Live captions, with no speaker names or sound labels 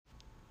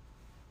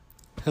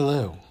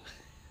Hello.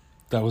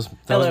 That was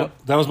Hello.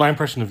 that was my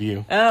impression of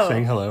you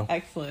saying hello.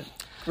 Excellent.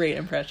 Great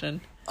impression.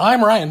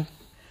 I'm Ryan.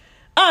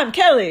 I'm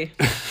Kelly.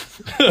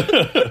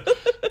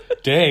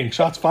 Dang,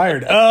 shots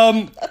fired.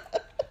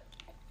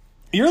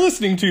 You're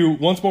listening to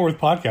Once More with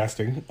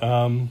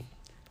Podcasting.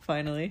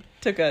 Finally.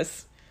 Took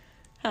us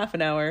half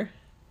an hour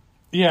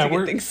Yeah, to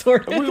get things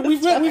sorted.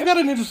 we've got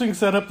an interesting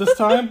setup this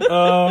time.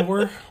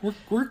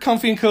 We're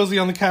comfy and cozy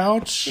on the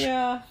couch.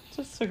 Yeah,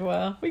 just took a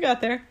while. We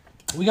got there.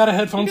 We got a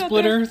headphone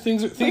splitter.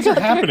 Things are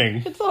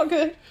happening. It's all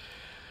good.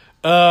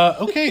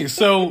 Okay,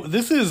 so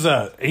this is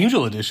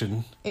Angel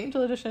Edition.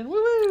 Angel Edition.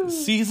 Woo!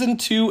 Season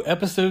 2,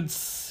 episode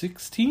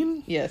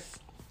 16? Yes.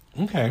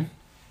 Okay.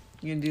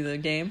 You can do the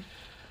game.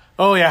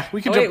 Oh, yeah.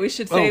 We can Wait, we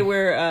should say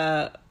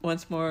we're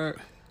once more.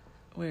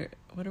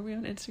 What are we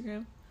on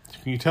Instagram?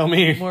 Can you tell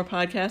me? More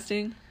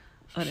podcasting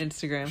on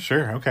Instagram.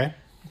 Sure, okay.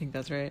 I think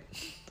that's right.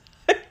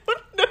 I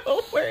don't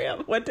know where I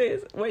am. What day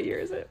is it? What year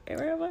is it?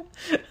 Where am I?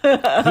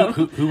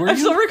 Who are I'm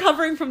you? still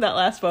recovering from that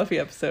last Buffy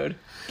episode.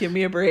 Give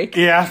me a break.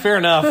 Yeah, fair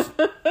enough.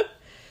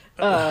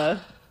 Yeah,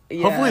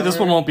 Hopefully this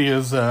one won't be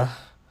as... Man,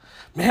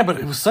 but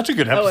it was such a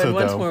good episode, and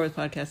once though. more with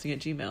podcasting at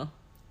Gmail.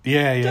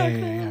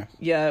 Yeah.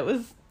 Yeah, it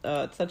was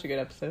it's such a good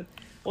episode.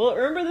 Well,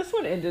 remember this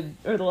one ended,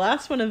 or the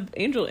last one of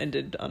Angel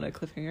ended on a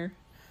cliffhanger.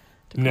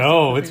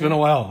 No, it's been a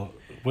while.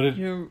 What did...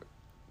 You remember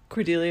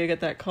Cordelia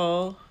got that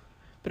call,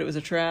 but it was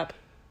a trap.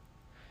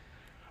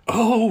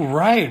 Oh,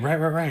 right.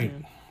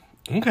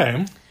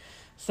 Okay.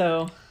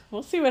 So,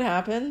 we'll see what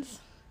happens.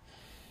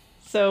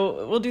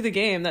 So, we'll do the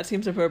game. That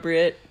seems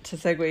appropriate to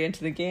segue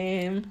into the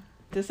game.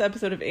 This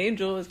episode of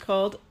Angel is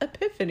called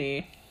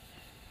Epiphany.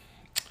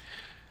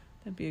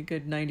 That'd be a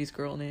good 90s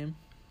girl name.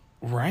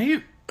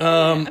 Right?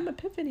 I'm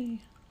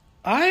Epiphany.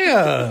 I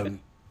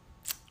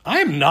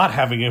am not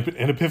having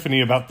an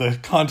epiphany about the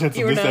contents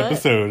of this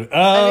episode.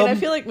 I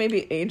feel like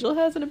maybe Angel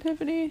has an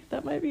epiphany.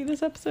 That might be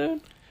this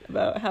episode.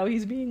 About how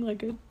he's being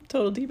like a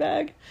total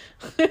D-bag.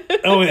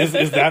 Oh, is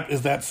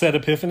that said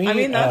epiphany? I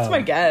mean, that's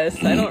my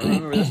guess. I don't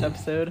remember this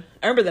episode.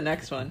 I remember the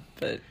next one,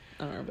 but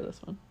I don't remember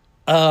this one.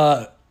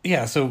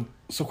 Yeah, so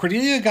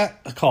Cordelia got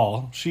a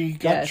call. She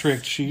got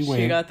tricked.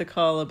 She got the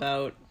call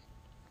about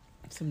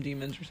some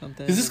demons or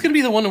something. Is this going to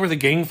be the one where the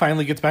gang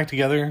finally gets back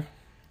together?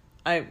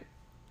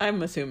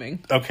 I'm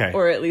assuming. Okay.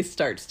 Or at least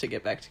starts to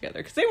get back together.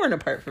 Because they weren't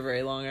apart for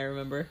very long, I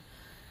remember.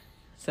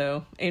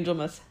 So, Angel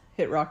must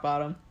hit rock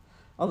bottom.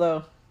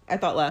 Although, I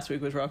thought last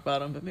week was rock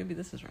bottom, but maybe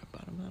this is rock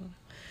bottom. I don't know.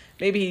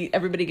 Maybe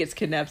everybody gets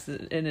kidnapped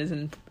and is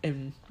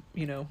in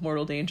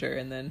mortal danger,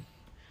 and then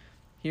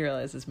he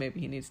realizes maybe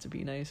he needs to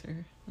be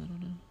nicer. I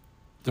don't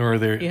know. Or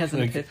he has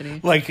an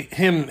epiphany. Like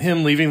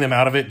him leaving them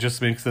out of it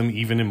just makes them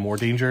even in more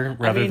danger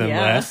rather than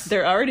less.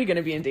 They're already going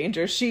to be in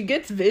danger. She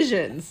gets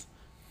visions.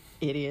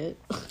 Idiot.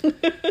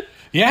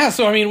 Yeah,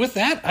 so I mean, with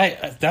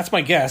that, that's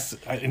my guess.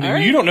 Right.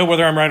 You don't know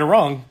whether I'm right or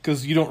wrong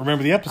because you don't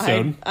remember the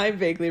episode. I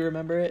vaguely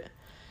remember it.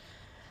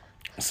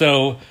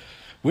 So,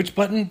 which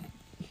button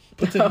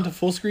puts it into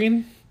full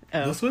screen?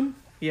 Oh. This one?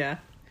 Yeah.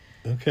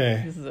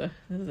 Okay. This is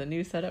a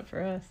new setup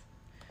for us.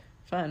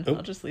 Fun. Oh.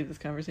 I'll just leave this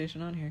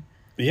conversation on here.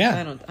 Yeah.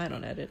 I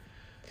don't edit.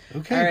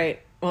 Okay. All right.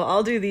 Well,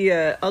 I'll do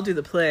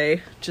the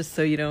play just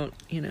so you don't,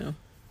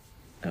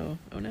 Oh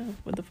no.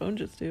 What'd the phone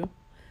just do?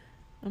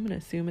 I'm going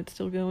to assume it's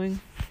still going.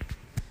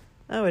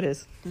 Oh, it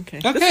is. Okay.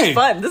 This is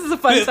fun. This is a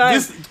fun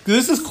time.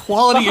 This is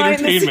quality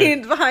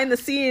entertainment. Behind the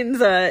scenes.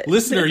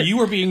 Listener,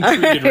 you are being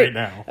treated right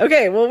now.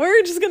 Okay, well,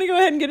 we're just going to go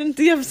ahead and get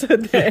into the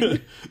episode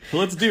then.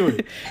 Let's do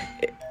it.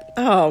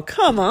 Oh,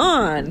 come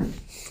on.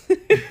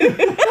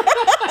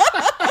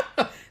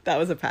 That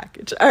was a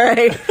package. All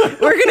right.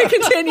 We're going to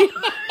continue.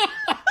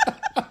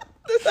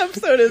 This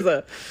episode is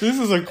a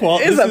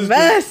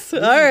mess.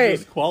 All right.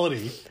 Just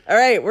quality. All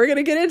right, we're going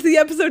to get into the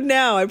episode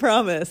now, I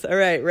promise. All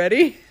right,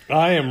 ready?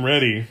 I am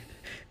ready.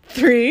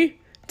 3,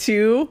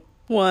 2,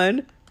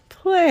 1,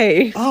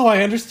 play. Oh,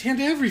 I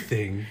understand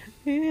everything.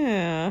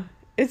 Yeah.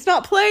 It's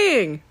not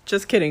playing.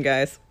 Just kidding,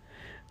 guys.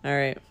 All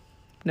right.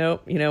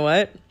 Nope. You know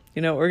what?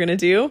 You know what we're going to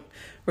do?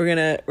 We're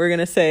going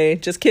to say,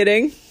 just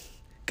kidding.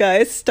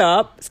 Guys,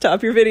 stop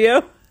your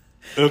video.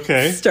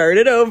 Okay. Start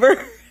it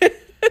over.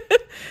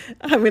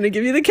 I'm going to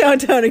give you the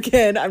countdown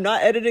again. I'm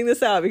not editing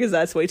this out because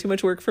that's way too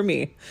much work for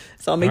me.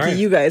 So I'll make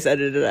you guys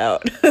edit it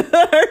out.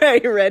 All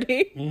right, you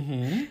ready?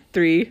 Mm-hmm.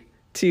 3,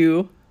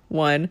 2,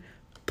 1,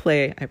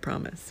 play. I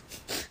promise.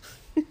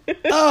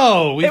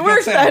 Oh, it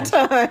works that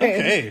time.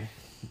 Okay.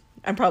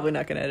 I'm probably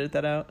not going to edit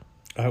that out.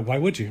 Why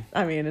would you?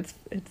 I mean, it's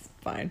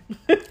fine.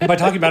 By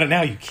talking about it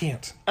now, you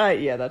can't.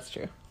 Yeah, that's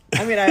true.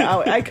 I mean,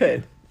 I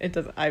could. It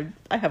doesn't. I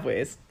have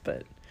ways,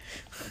 but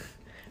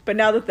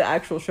now that the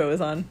actual show is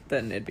on,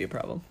 then it'd be a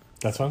problem.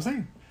 That's what I'm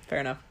saying. Fair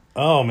enough.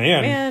 Oh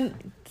man.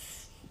 Man,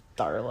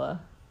 Darla.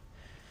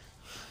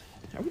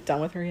 Are we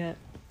done with her yet?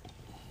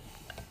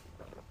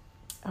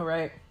 All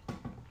right.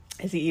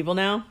 Is he evil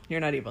now?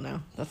 You're not evil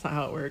now. That's not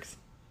how it works.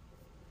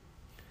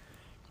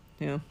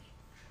 Yeah.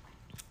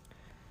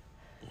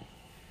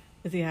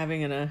 Is he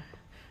having an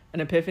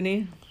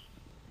epiphany?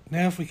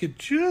 Now, if we could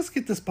just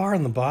get this bar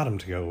on the bottom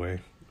to go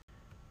away.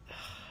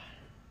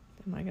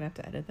 Am I gonna have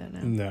to edit that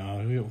now?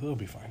 No, it'll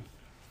be fine.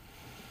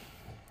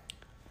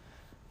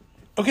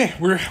 Okay,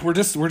 we're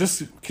just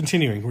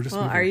continuing. We're just.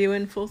 Well, moving. are you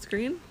in full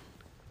screen?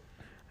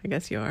 I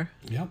guess you are.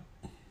 Yep.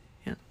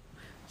 Yeah.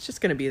 It's just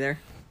gonna be there.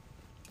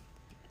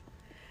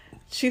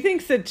 She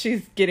thinks that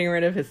she's getting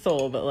rid of his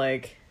soul, but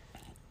like.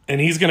 And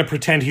he's gonna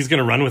pretend he's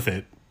gonna run with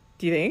it.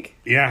 Do you think?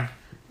 Yeah.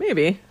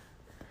 Maybe. I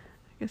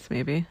guess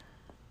maybe.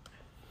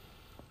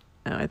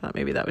 Oh, I thought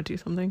maybe that would do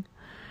something.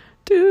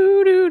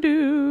 Do do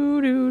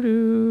do do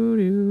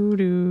do do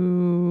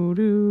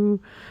do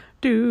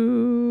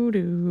do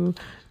do.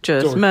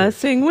 Just Dorky.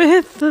 messing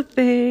with the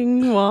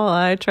thing while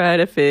I try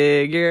to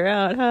figure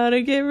out how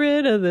to get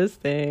rid of this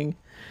thing.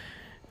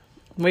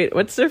 Wait,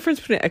 what's the difference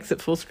between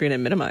exit full screen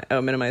and minimize?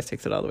 Oh, minimize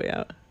takes it all the way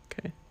out.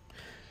 Okay.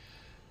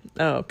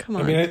 Oh, come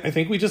on. I mean, I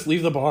think we just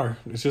leave the bar.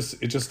 It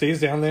just stays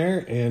down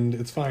there, and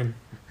it's fine.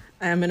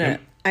 I am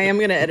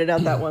gonna edit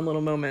out that one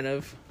little moment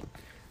of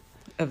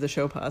the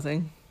show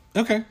pausing.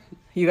 Okay.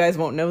 You guys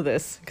won't know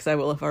this because I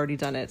will have already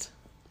done it.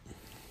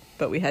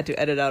 But we had to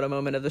edit out a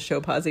moment of the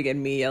show pausing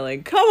and me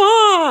yelling, "Come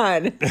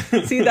on!"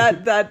 See,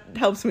 that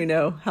helps me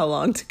know how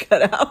long to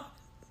cut out.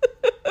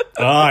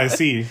 Oh, I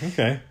see.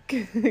 Okay.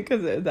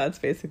 Because that's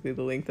basically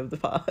the length of the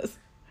pause.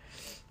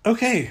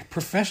 Okay,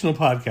 professional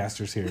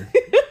podcasters here.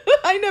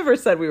 I never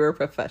said we were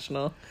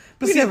professional.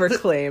 We never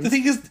claimed. The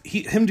thing is,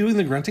 him doing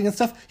the grunting and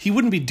stuff, he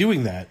wouldn't be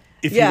doing that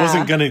if Yeah. he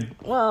wasn't gonna.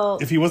 Well,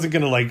 if he wasn't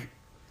gonna like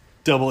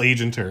double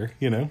agent her,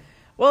 you know.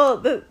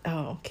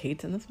 well,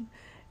 Kate's in this one.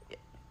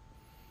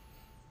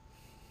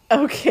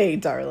 Okay,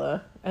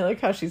 Darla. I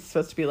like how she's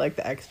supposed to be like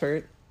the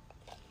expert.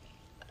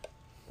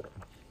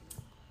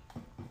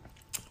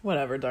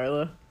 Whatever,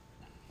 Darla.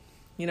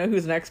 You know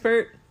who's an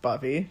expert?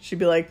 Buffy. She'd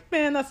be like,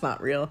 man, that's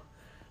not real.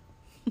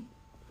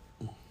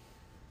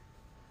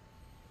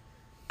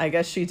 I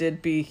guess she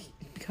did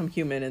become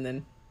human and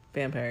then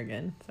vampire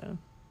again, so.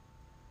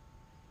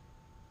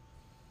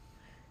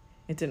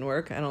 It didn't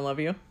work. I don't love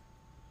you.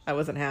 I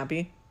wasn't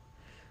happy.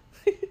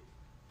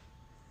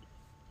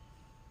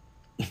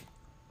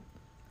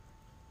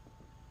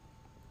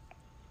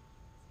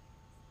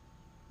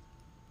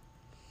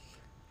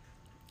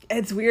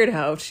 It's weird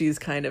how she's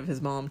kind of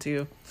his mom,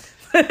 too.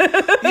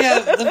 Yeah,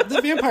 the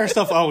vampire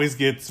stuff always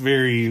gets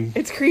very.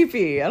 It's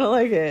creepy. I don't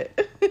like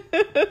it.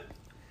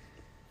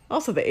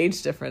 Also, the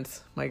age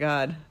difference. My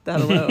God,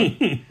 that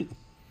alone.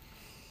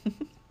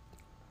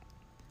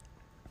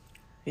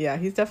 Yeah,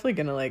 he's definitely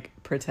gonna, like,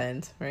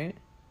 pretend, right?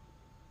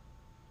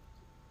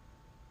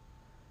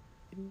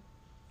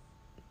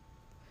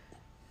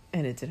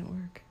 And it didn't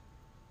work.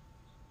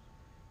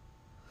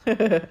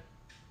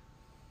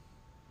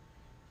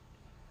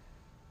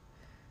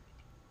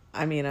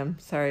 I mean, I'm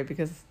sorry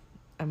because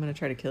I'm gonna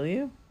try to kill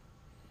you.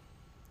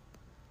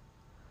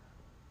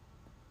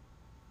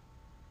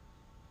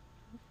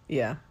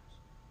 Yeah.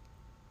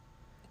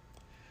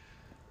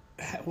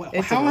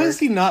 How has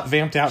he not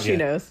vamped out She yet?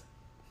 knows.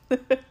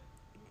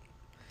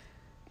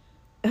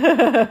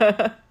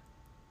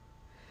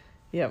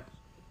 Yep.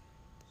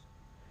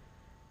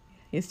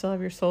 You still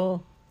have your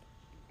soul.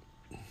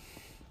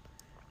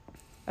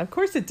 Of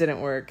course it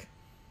didn't work.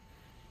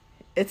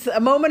 It's a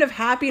moment of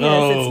happiness.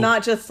 Oh. It's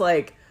not just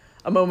like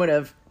a moment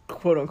of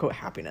quote unquote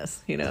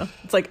happiness, you know?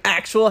 It's like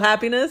actual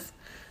happiness.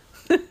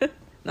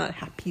 Not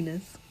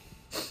happiness.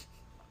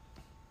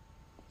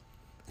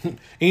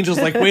 Angel's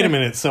like, wait a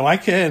minute, so I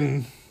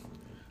can.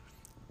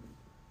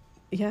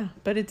 Yeah,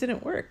 but it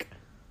didn't work.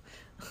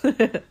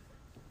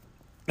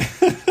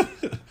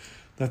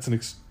 That's an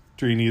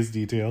extraneous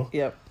detail.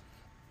 Yep.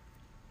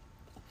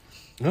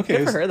 Okay.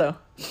 Good for her, though.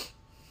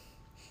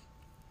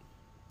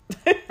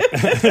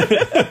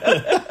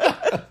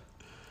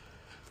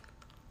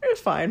 It was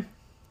fine.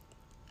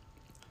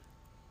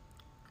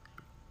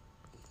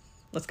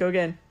 Let's go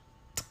again.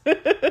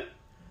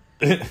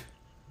 Yeah.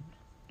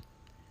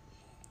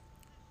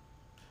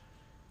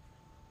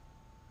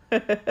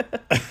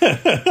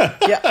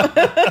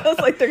 I was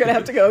like, they're going to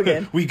have to go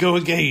again. We go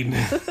again.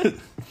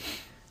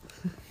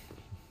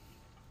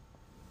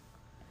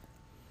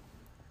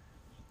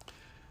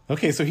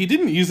 Okay, so he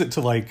didn't use it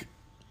to, like,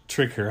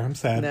 trick her. I'm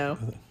sad. No.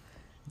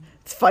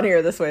 It's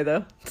funnier this way,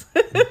 though.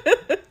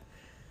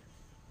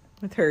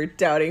 With her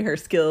doubting her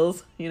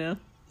skills, you know?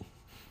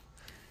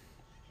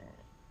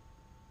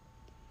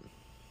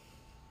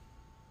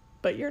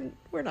 But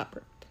we're not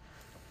perfect.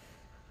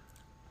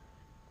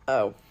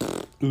 Oh.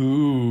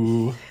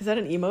 Ooh. Is that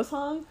an emo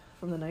song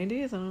from the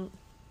 90s? I don't...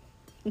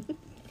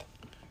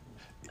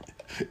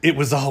 It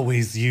was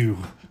always you,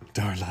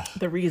 Darla.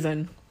 The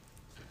reason.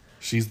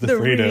 She's the The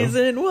Fredo.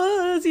 reason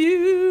was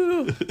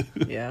you.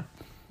 Yeah,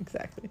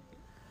 exactly.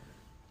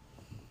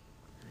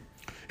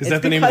 Is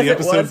that the name of the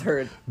episode? It was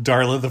her.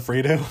 Darla the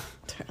Fredo?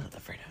 Darla the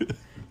Fredo. It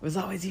was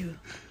always you.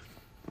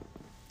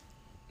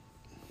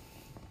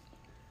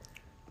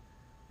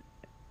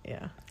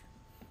 Yeah.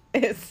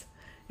 It's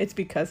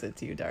because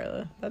it's you,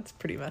 Darla. That's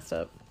pretty messed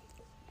up.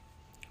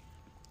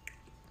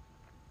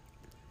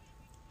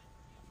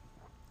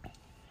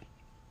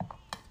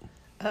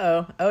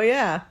 Oh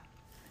yeah.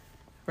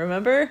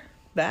 Remember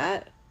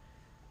that?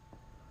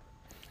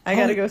 I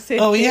gotta go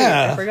save Oh, Kate.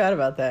 yeah. I forgot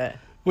about that.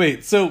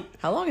 Wait, so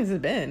How long has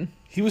it been?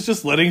 he was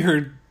just letting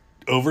her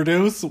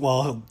overdose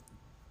while...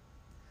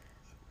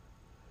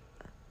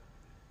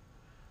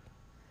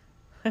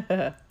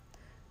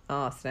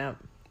 Oh,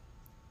 snap.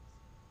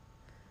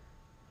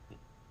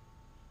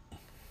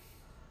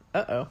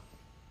 Uh-oh.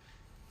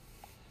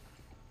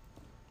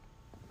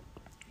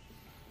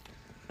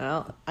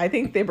 Well, I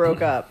think they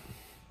broke up.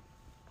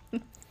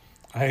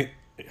 I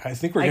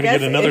think we're going to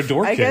get another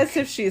door kick. I guess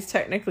if she's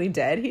technically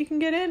dead, he can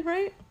get in,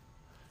 right?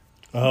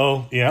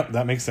 Oh, yeah,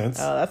 that makes sense.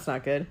 Oh, that's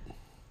not good.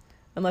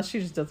 Unless she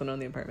just doesn't own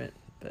the apartment.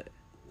 But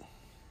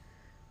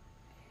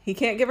he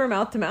can't give her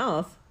mouth to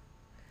mouth.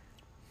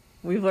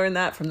 We've learned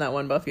that from that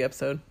one Buffy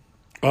episode.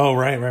 Oh,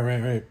 right.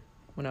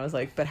 When I was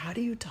like, but how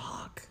do you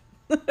talk?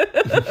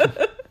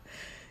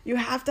 You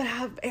have to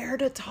have air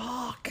to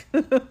talk.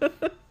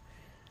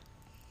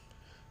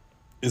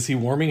 Is he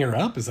warming her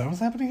up? Is that what's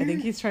happening here? I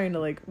think he's trying to,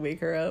 like,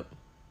 wake her up.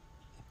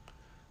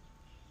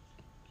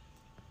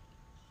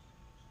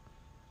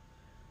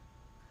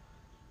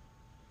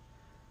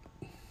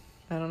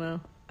 I don't know.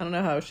 I don't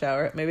know how a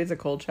shower... Maybe it's a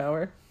cold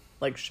shower.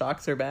 Like,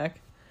 shocks her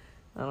back.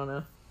 I don't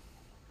know.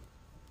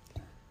 I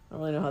don't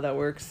really know how that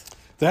works.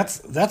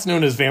 That's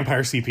known as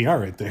vampire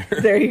CPR right there.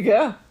 There you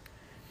go.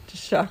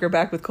 Just shock her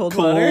back with cold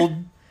water.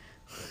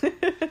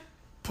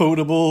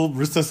 Potable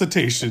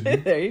resuscitation.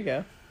 There you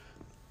go.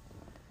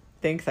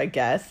 Thanks, I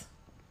guess.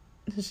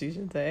 She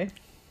should say.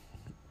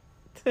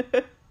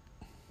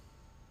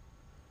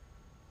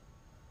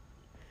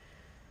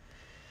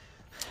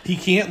 He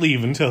can't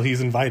leave until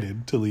he's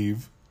invited to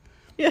leave.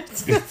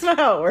 Yes, that's not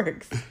how it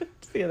works.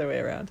 It's the other way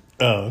around.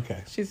 Oh,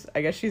 okay.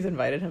 I guess she's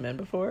invited him in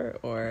before,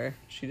 or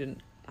she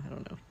didn't. I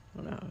don't know.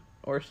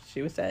 Or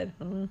she was dead.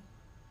 I don't know.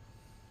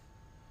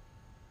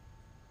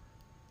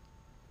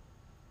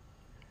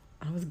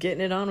 I was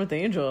getting it on with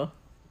Angel.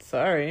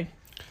 Sorry.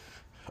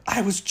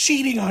 I was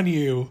cheating on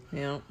you.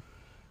 Yeah.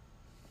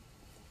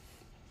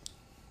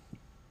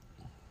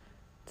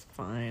 It's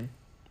fine.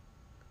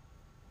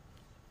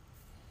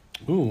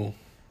 Ooh.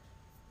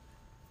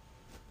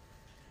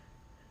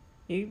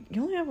 You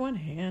only have one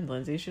hand,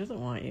 Lindsay. She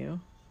doesn't want you.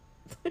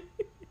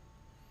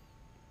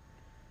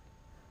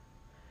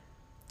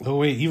 Oh,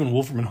 wait. Even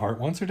Wolfram Hart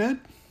wants her dead?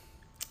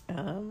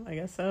 I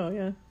guess so,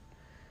 yeah.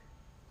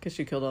 Because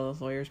she killed all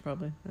those lawyers,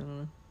 probably. I don't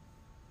know.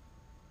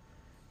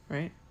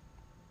 Right?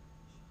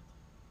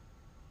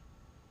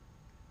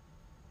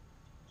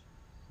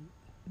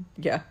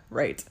 Yeah,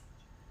 right.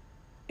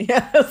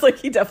 Yeah, it's like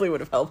he definitely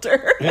would have helped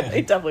her. Yeah.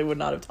 He definitely would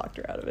not have talked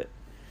her out of it.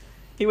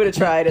 He would have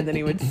tried, and then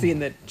he would have seen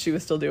that she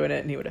was still doing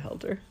it, and he would have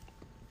helped her.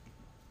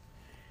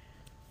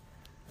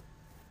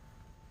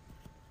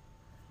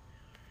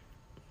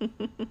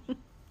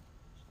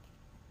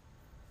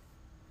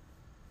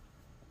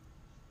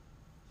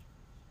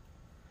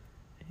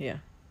 Yeah.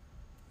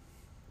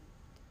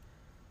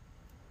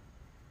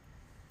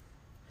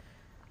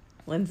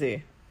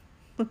 Lindsay.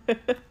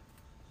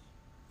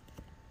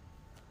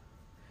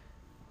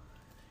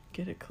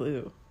 Get a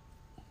clue.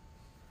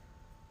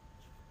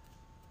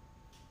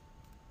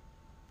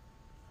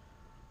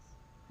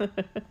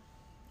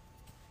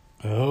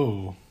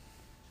 Oh.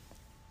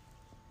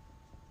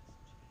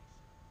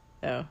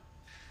 Oh.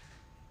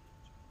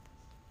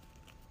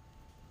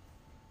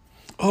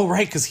 Oh,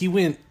 right, because he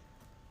went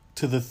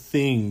to the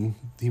thing.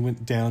 He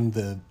went down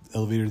the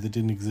elevator that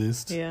didn't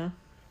exist. Yeah.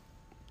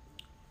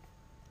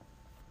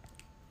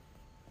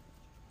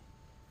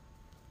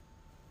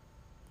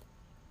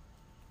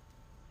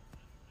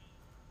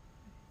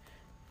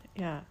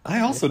 Yeah. I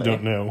also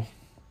don't know.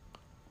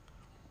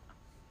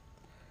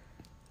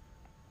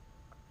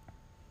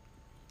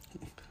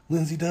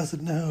 Lindsay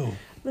doesn't know.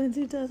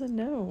 Lindsay doesn't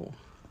know.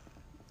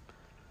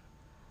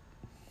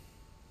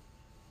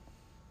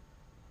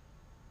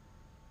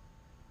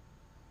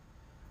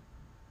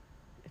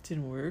 It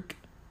didn't work.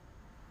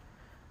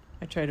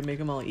 I tried to make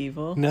them all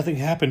evil. Nothing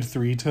happened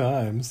 3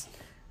 times.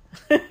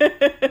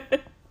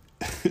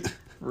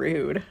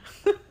 Rude.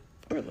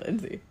 Poor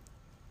Lindsay.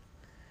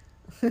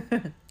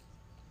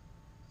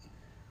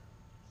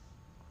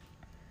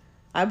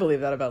 I believe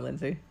that about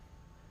Lindsay.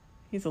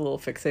 He's a little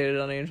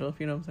fixated on Angel, if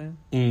you know what I'm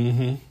saying.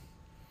 Mm-hmm.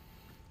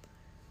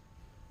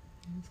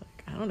 He's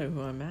like, I don't know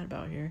who I'm mad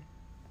about here.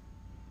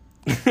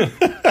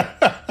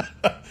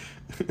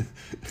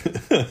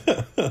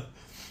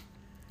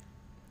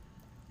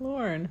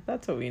 Lauren,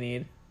 that's what we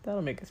need.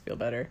 That'll make us feel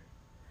better.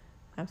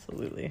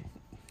 Absolutely.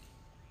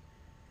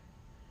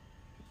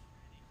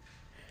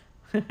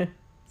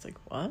 It's like,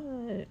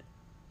 what?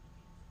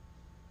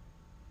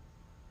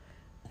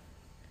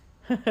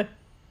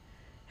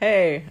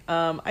 Hey,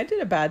 I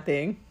did a bad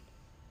thing.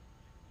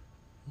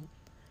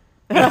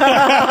 Okay,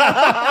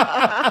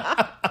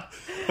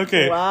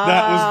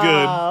 that was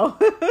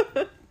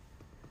good.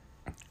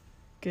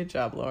 Good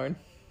job, Lauren.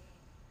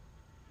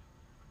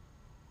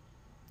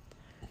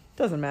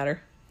 Doesn't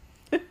matter.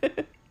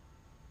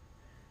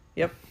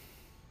 Yep.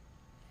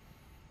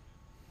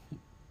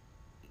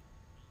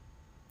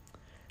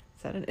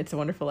 Is that an It's a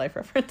Wonderful Life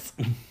reference?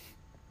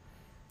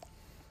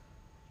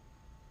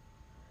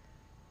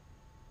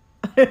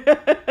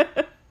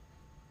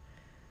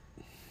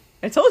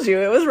 I told you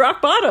it was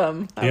rock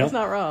bottom. I Yep. was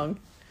not wrong.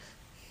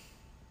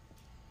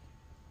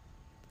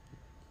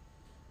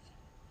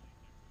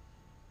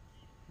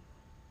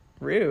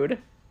 Rude.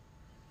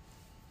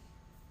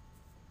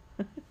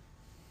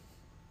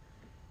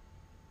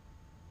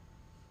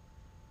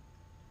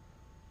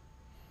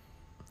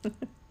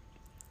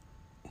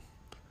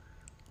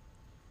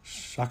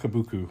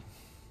 Shakabuku.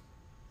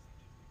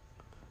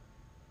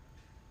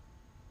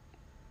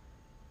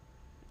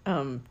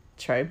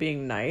 Try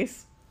being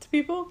nice to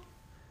people.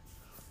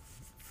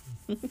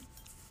 It's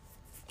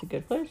a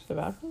good place, the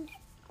bad place.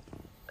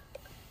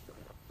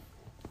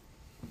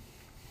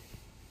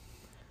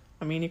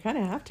 I mean, you kind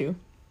of have to.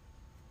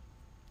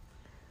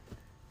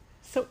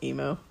 So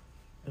emo.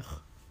 Ugh.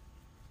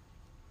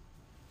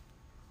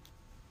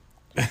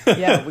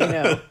 Yeah, we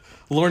know.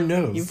 Lord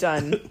knows. You've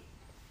done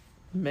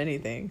many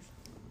things.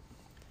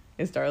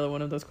 Is Darla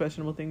one of those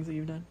questionable things that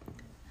you've done?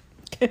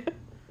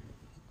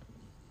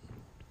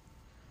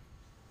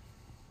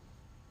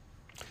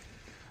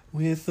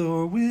 With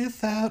or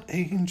without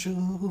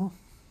Angel.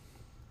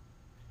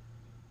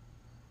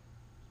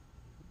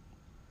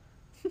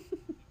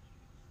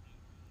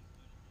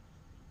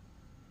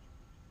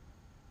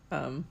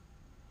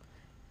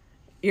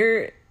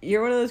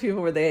 You're one of those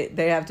people where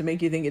they have to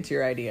make you think it's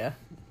your idea,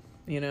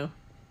 you know?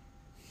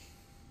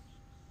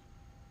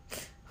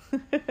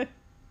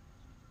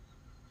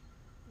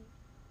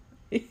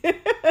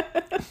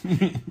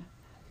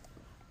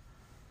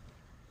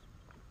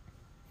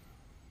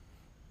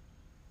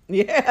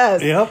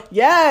 Yes. Yep.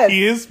 Yes.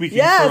 He is speaking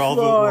yes, for all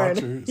Lorne.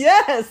 the watchers.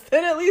 Yes.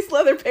 Then at least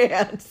leather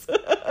pants.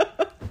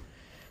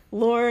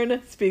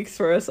 Lorne speaks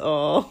for us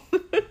all.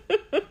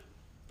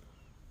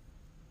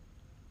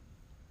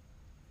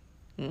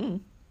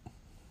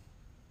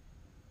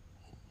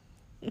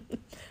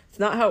 It's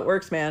not how it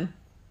works, man.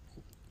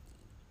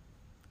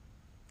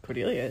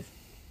 Cordelia is.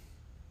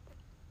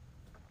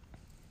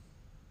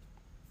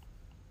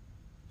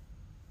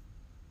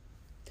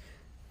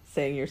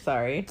 Saying you're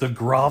sorry. The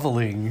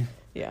groveling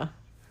Yeah.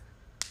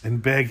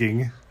 and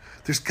begging.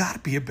 There's got to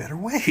be a better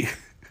way.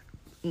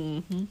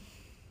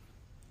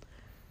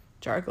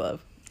 Jar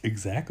glove.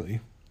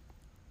 Exactly.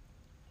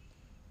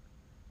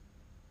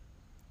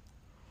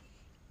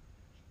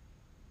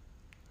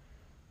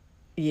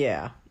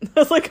 Yeah. I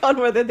was like on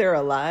whether they're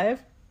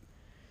alive.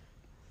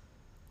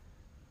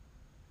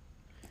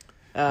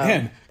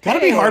 Man, gotta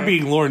be hard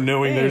being Lorne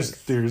knowing Thanks.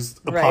 there's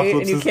Right,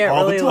 and you apocalypses can't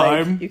all really the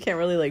time. you can't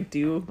really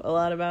do a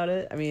lot about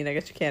it. I mean, I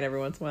guess you can every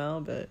once in a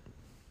while, but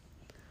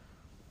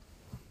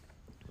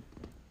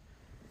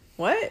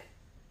what?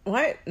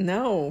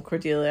 No,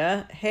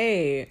 Cordelia.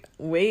 Hey,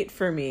 wait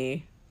for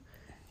me.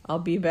 I'll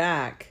be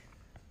back.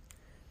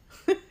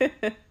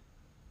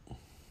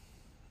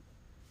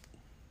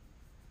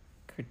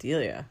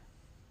 Cordelia.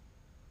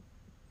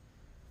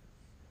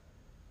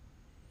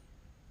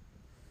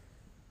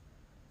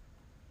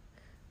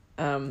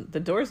 The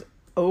door's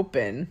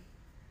open.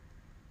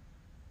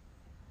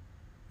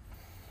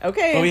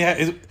 Okay. Oh yeah,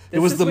 it This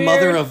was is the weird.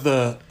 mother of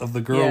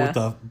the girl Yeah. with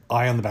the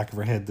eye on the back of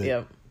her head. That,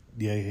 Yep.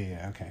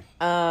 Yeah. Okay.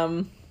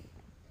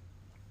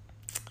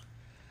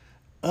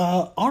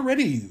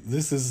 Already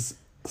this is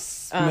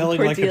smelling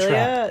like a trap.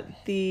 Cordelia,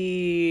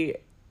 the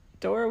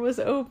door was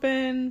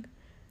open.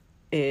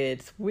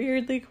 It's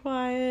weirdly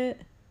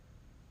quiet.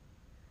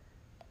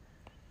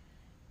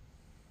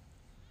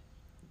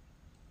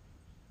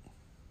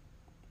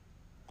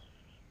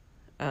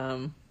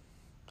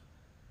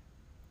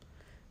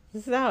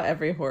 This is how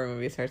every horror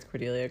movie starts,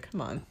 Cordelia. Come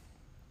on.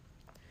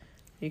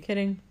 Are you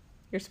kidding?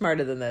 You're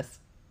smarter than this.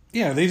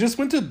 Yeah, they just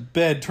went to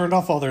bed, turned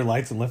off all their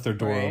lights, and left their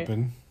door Right.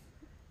 open.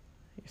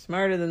 You're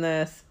smarter than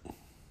this.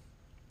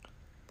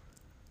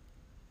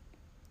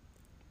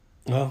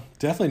 Well,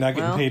 definitely not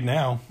getting Well. paid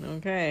now.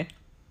 Okay.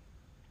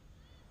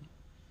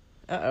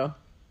 Uh-oh.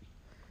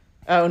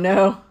 Oh,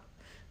 no.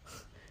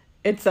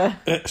 It's a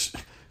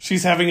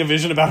She's having a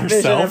vision about vision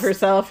herself. of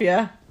herself,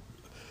 yeah.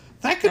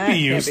 That could That be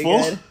can't useful.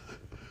 good.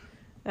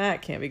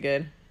 That can't be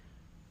good.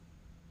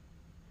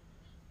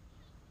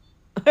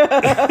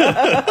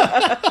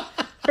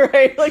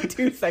 Right? Like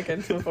 2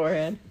 seconds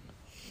beforehand.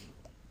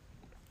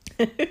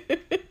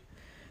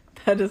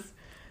 That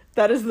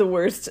is the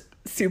worst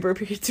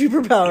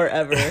superpower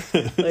ever.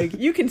 Like,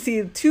 you can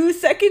see 2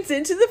 seconds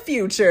into the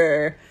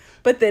future,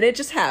 but then it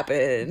just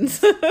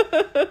happens.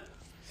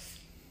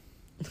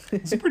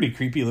 It's a pretty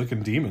creepy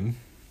looking demon.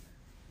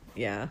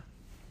 Yeah.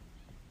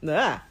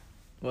 Ah.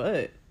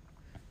 What?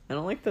 I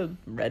don't like the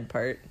red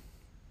part.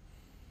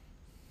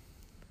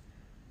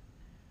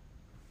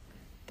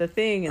 The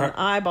thing in the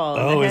eyeball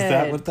in Oh, the is head,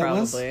 that what that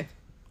was?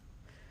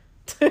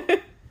 probably.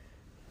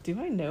 Do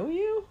I know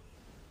you?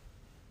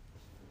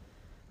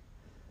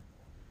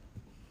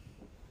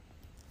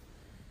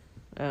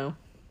 Oh.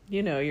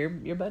 You know, your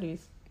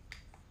buddies.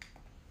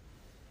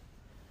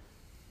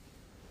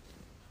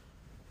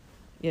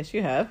 Yes,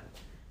 you have.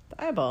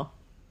 The eyeball.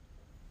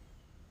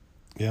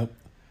 Yep.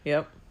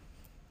 Yep.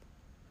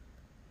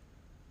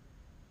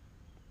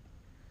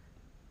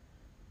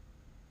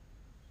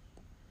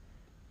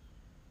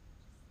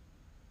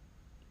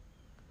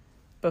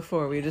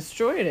 before we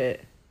destroyed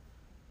it.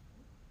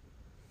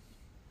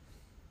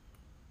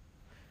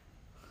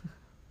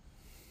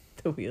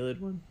 The wheeled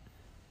one.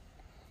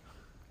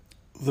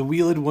 The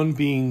wheeled one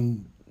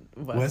being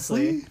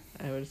Wesley?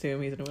 I would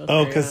assume he's in a wheelchair.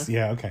 Oh, because,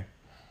 yeah, okay.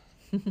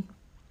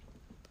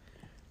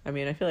 I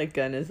mean, I feel like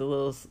Gunn is a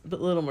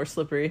little more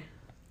slippery.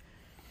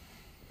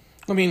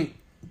 I mean,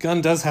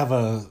 Gunn does have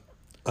a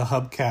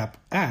hubcap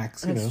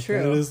axe, you know. That's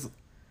true. It is,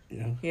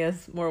 you know. He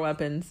has more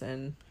weapons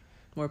and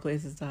more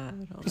places to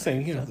hide. Just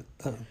saying, you know,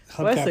 Wesley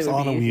hubcap's would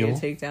on be a easy wheel.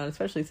 to take down,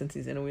 especially since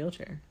he's in a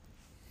wheelchair.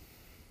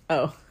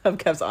 Oh,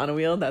 hubcap's on a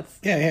wheel? That's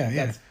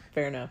Yeah.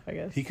 fair enough, I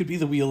guess. He could be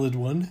the wheeled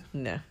one.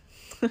 No.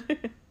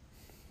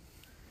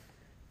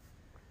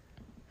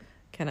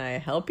 Can I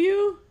help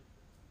you,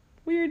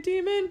 weird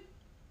demon?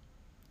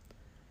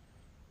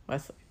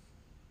 Wesley.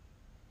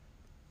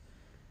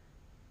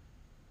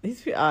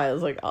 I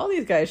was like, all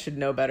these guys should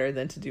know better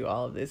than to do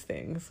all of these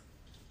things.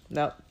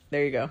 Nope.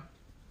 There you go.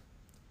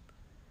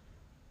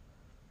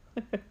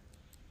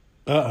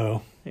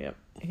 Uh-oh. Yep.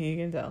 He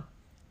can tell.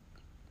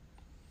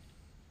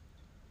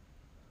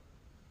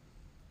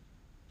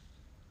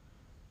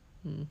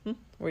 Where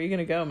are you going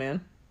to go,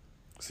 man?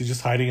 Is he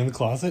just hiding in the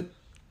closet?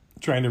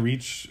 Trying to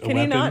reach a Can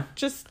weapon? he not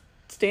just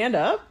stand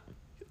up?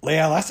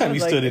 Yeah, last time I he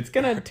was stood like, it's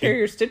going to tear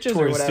your stitches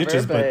or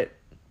whatever, but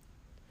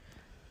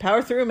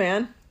power through,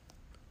 man.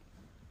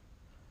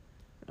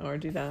 Or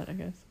do that, I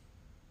guess.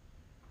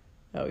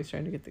 Oh, he's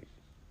trying to get the...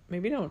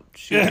 Maybe don't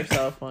shoot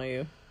yourself while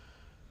you...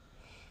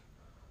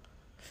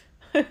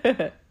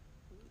 I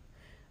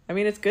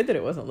mean, it's good that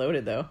it wasn't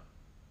loaded, though.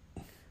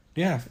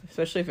 Yeah.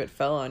 Especially if it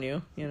fell on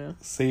you, you know.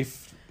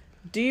 Safe.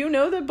 Do you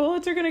know that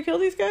bullets are going to kill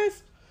these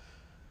guys?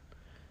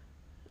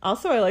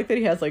 Also, I like that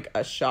he has, like,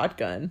 a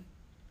shotgun.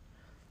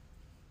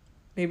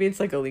 Maybe it's,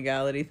 like, a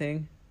legality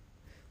thing.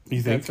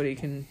 You think? That's what he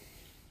can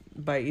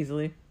buy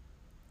easily.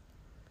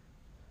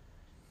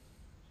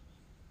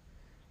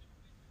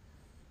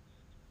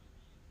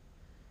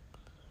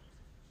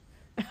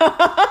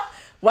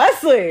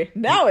 Wesley,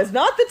 now is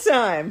not the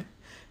time.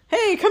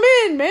 Hey, come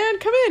in, man,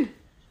 come in.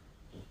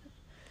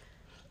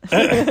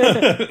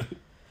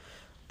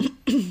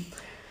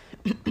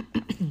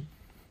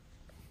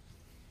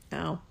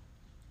 Ow.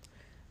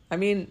 I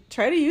mean,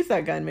 try to use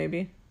that gun,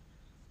 maybe.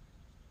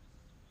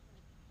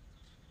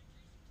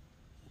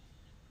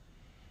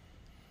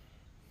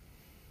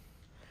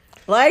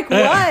 Like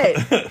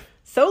what?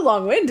 So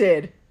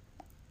long-winded.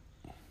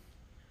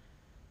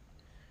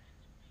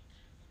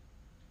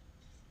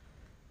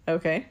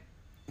 Okay.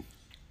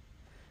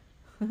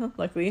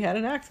 Luckily he had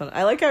an axe on it.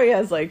 I like how he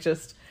has, like,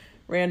 just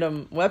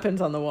random weapons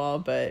on the wall,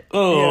 but...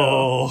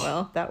 Oh.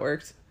 Well, that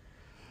worked.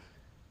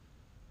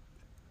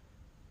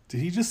 Did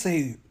he just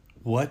say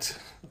what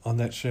on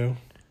that show?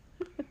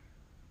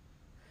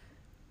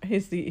 He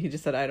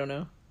just said, I don't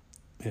know.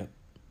 Yeah.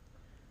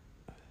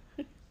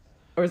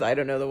 Or is I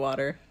don't know the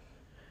water?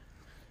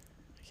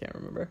 I can't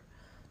remember.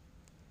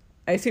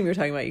 I assume you're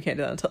talking about you can't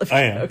do that on television.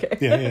 I am. Okay.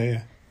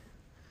 Yeah.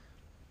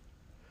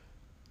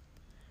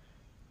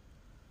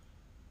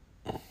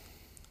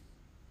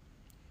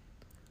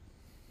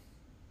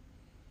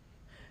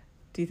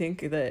 Do you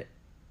think that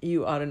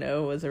you ought to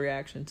know was a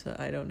reaction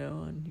to I don't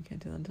know on you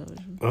can't do that on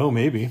television? Oh,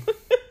 maybe.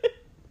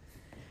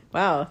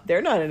 Wow,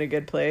 they're not in a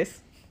good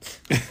place.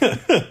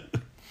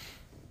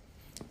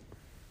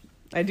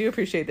 I do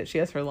appreciate that she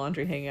has her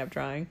laundry hanging up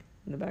drying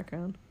in the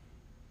background.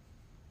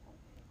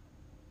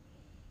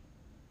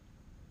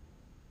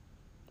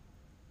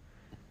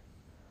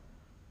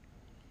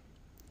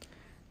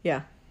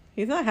 Yeah,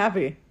 he's not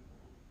happy.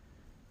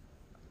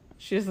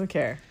 She doesn't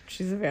care.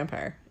 She's a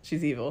vampire.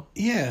 She's evil.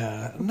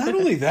 Yeah, not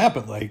only that,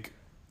 but, like,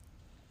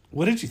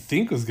 what did you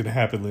think was going to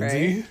happen,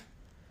 Lindsay?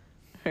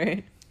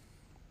 Right.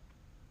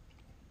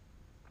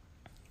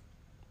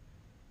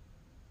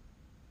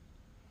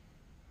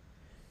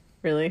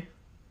 Really?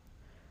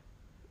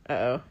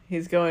 Uh-oh.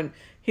 He's going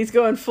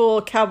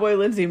full Cowboy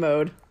Lindsay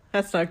mode.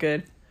 That's not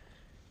good.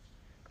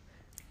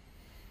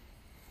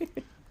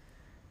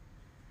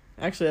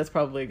 Actually, that's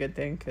probably a good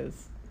thing,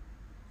 because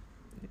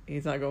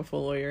he's not going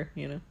full lawyer,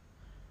 you know?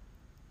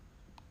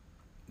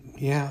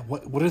 Yeah,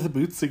 what do the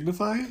boots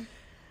signify?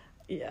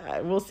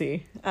 Yeah, we'll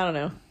see. I don't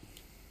know.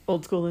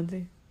 Old school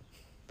Lindsay.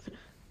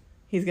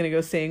 He's gonna go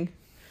sing.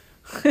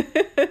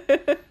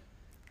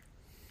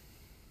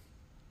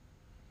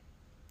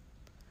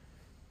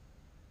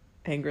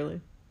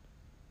 Angrily.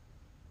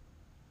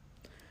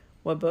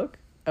 What book?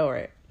 Oh,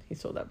 right. He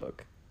sold that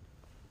book.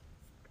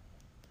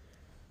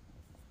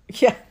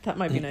 Yeah, that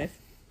might be nice.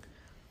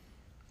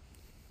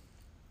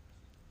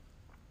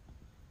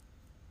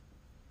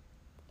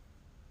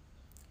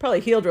 Probably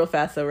healed real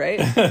fast, though, right?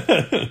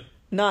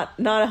 Not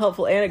a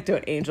helpful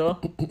anecdote, Angel.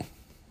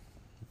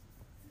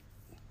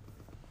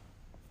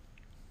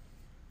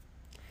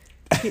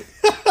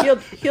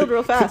 Healed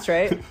real fast,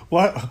 right?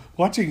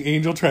 Watching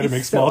Angel try to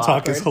make so small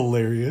talk is awkward.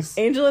 hilarious.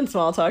 Angel and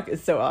small talk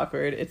is so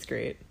awkward. It's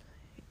great.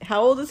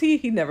 How old is he?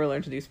 He never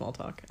learned to do small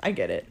talk. I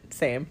get it.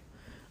 Same.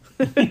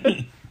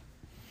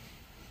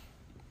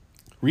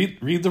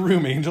 Read the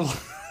room, Angel.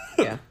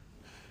 Yeah.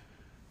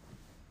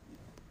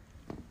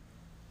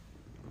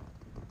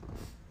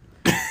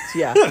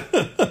 Yeah.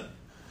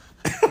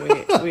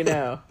 we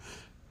know.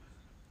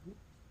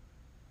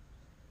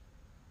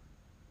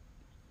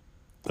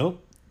 Oh,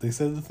 they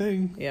said the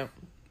thing. Yep.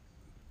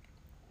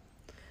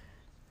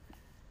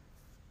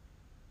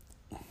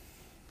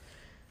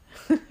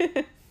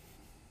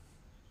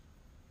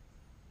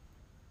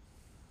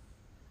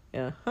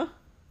 Yeah. Huh?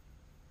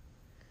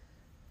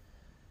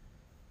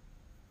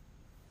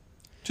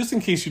 Just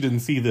in case you didn't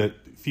see that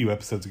a few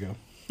episodes ago.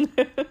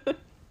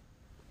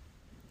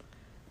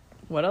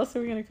 What else are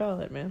we going to call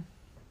it, man?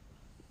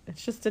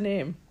 It's just a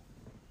name.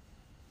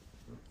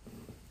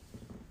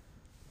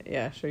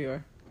 Yeah, sure you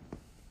are.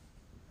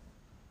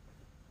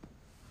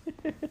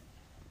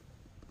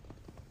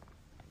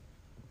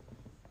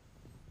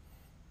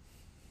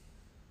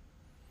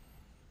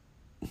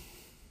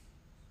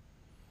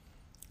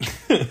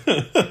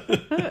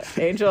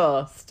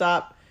 Angel,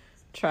 stop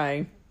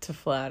trying to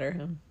flatter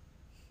him.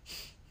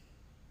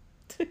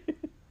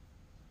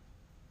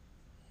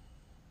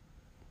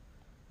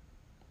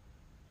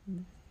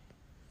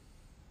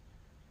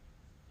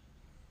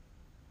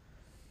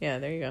 Yeah,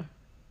 there you go.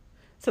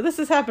 So this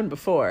has happened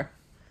before.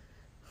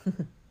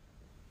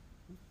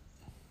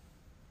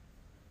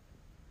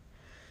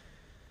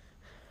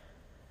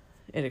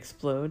 It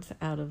explodes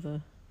out of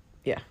the...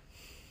 Yeah.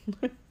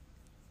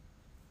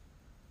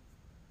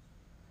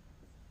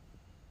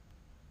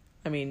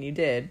 I mean, you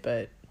did,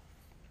 but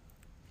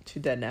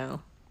you're dead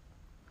now.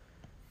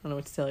 I don't know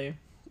what to tell you.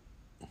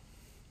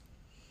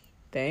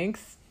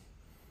 Thanks.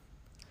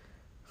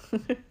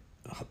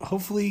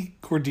 Hopefully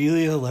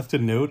Cordelia left a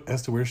note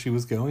as to where she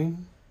was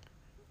going.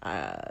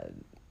 I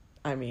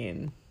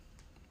mean,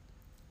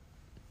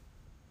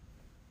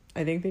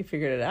 I think they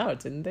figured it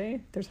out, didn't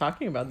they? They're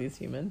talking about these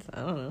humans.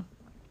 I don't know.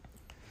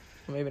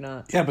 Well, maybe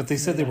not. Yeah, but they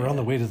said they were on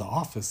the way to the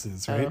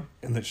offices, right? Oh.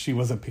 And that she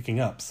wasn't picking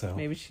up, so...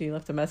 Maybe she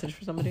left a message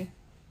for somebody.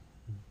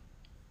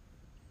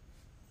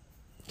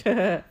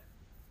 Well,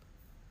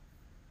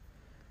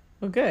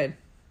 good.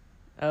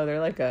 Oh, they're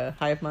like a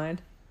hive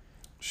mind?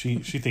 She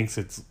thinks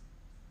it's...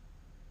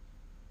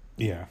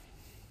 Yeah.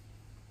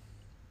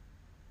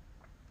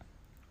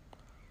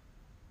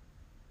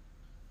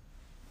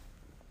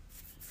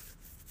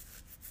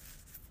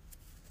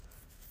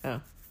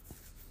 Oh.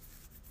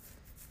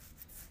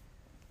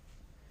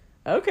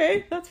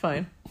 Okay, that's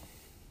fine.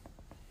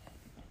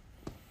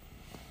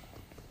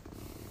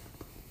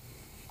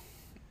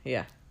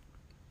 Yeah.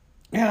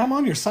 Yeah, I'm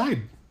on your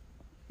side.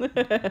 Oh no,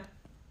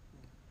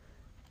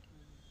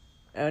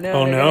 Oh, they're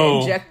gonna no.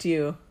 inject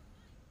you.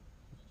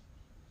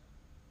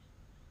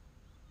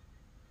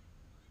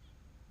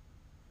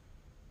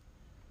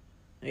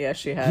 Yeah,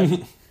 she has.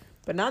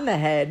 But not in the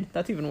head.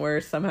 That's even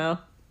worse somehow.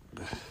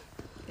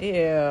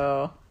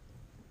 Ew.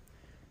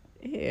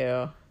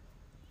 Ew.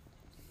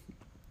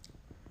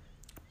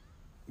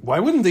 Why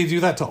wouldn't they do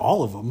that to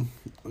all of them?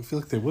 I feel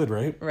like they would,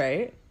 right?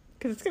 Right?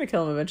 Because it's going to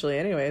kill him eventually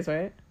anyways,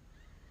 right?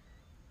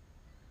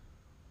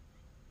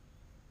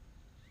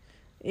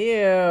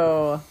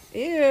 Ew.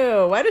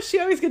 Ew. Why does she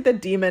always get the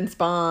demon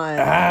spawn?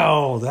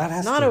 Ow, that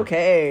has Not to...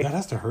 okay. That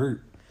has to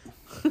hurt.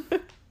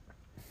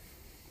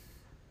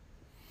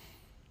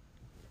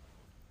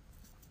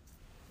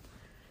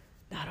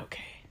 Not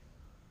okay.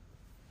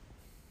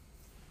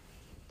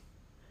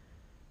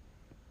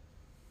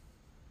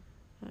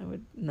 I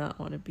would not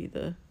want to be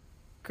the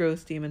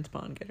gross demon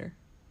spawn getter.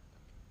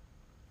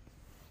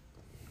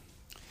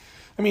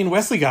 I mean,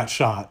 Wesley got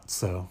shot,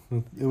 so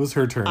it was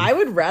her turn. I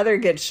would rather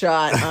get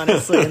shot,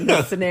 honestly, in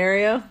this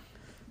scenario.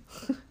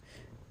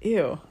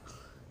 Ew.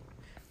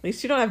 At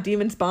least you don't have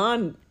demon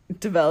spawn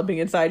developing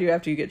inside you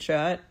after you get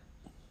shot.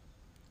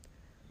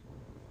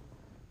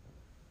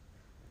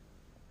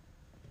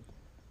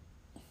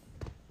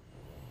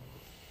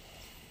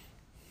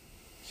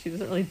 She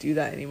doesn't really do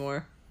that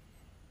anymore.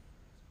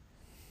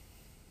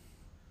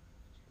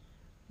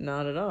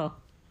 Not at all.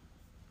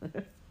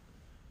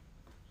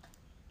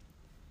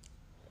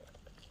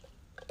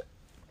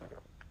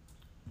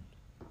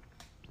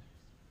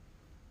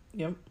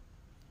 Yep.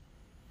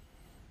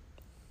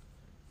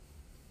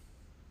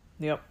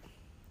 Yep.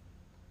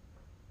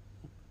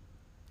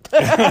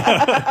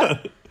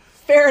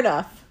 Fair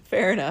enough.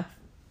 Fair enough.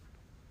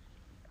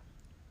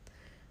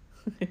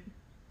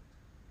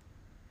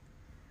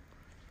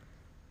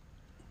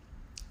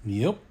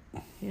 Yep.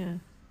 Yeah.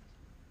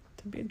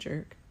 Don't be a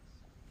jerk.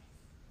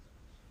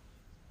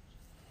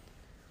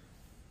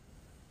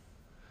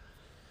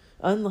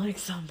 Unlike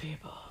some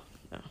people.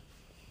 No.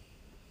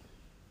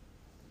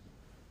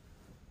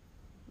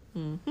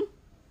 Mm-hmm.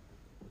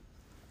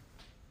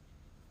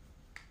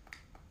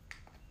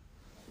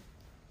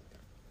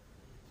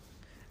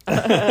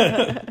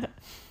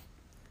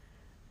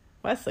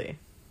 Wesley,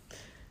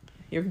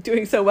 you're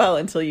doing so well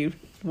until you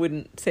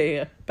wouldn't say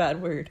a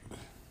bad word.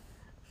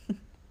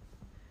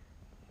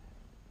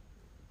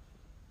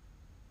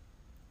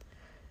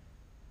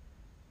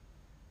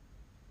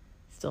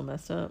 Still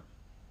messed up.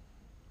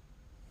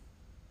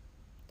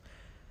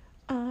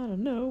 I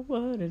don't know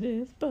what it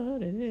is,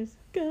 but it is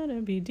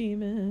gonna be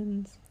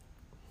demons.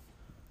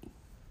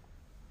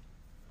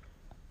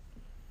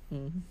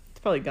 It's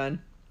probably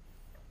Gunn.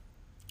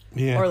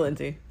 Yeah. Or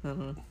Lindsay. I don't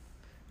know.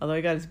 Although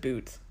he got his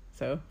boots.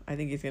 So I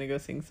think he's going to go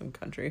sing some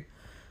country.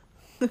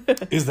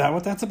 Is that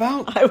what that's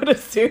about? I would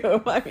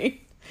assume. I mean,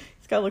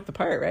 he's got to look the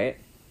part, right?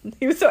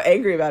 He was so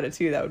angry about it,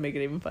 too. That would make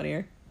it even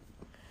funnier.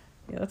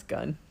 Yeah, that's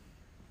Gunn.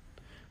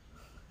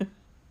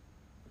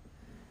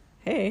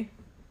 Hey.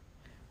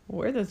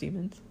 Where are those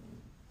demons?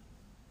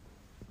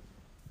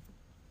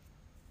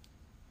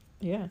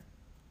 Yeah.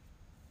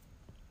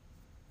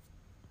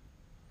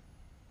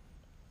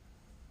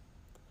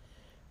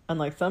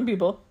 Unlike some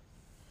people.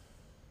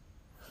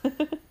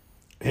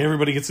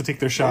 Everybody gets to take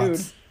their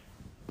shots.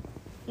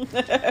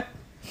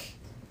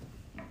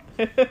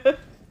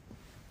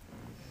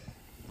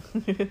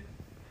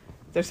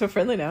 They're so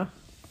friendly now.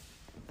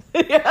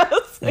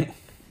 Yes.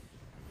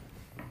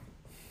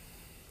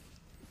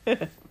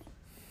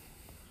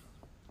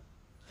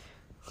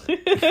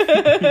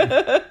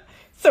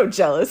 So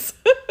jealous.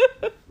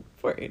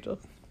 Poor Angel.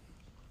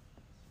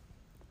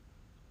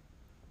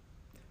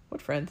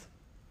 What friends?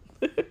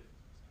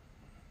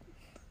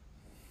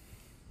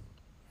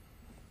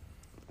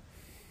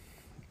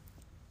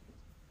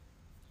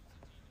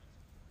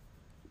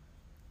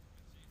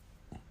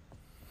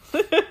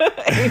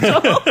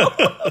 Angel.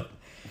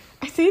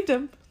 I saved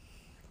him.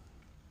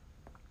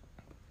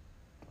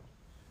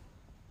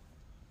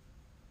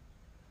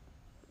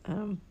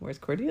 Where's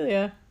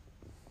Cordelia?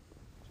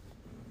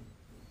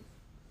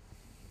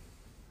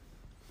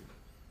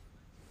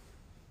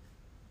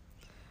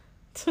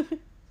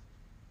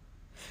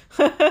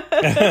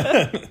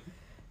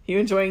 You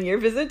enjoying your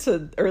visit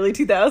to early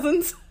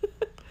 2000s?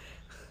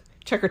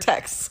 Check her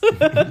texts.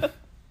 There's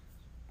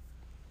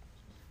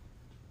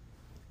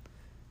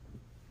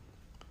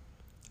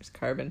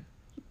Carbon.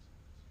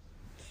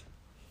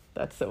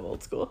 That's so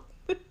old school.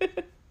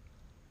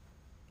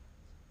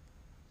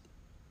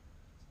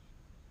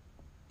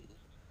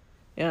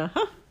 Yeah,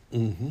 huh?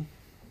 Mm-hmm.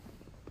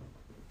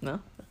 No,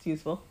 that's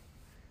useful.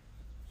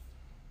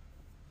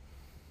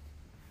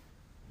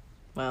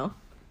 Well,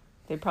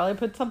 they probably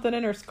put something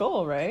in her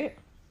skull, right?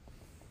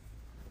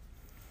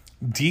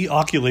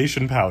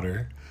 Deoculation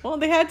powder. Well,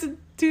 they had to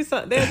do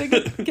something. They had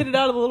to get it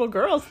out of the little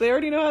girl, so they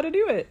already know how to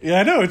do it. Yeah,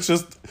 I know. It's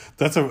just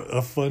that's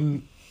a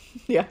fun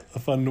Yeah, a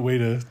fun way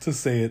to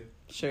say it.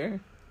 sure.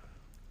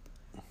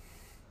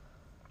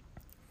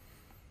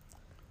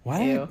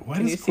 Why Ew. why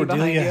Can you does see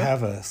behind Cordelia you?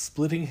 have a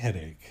splitting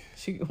headache?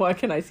 What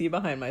can I see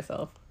behind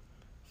myself?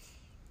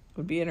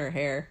 Would be in her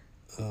hair.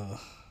 Ugh.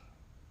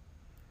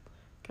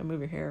 Gotta move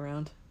your hair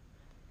around.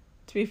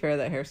 To be fair,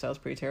 that hairstyle's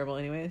pretty terrible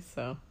anyways,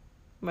 so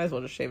might as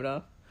well just shave it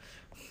off.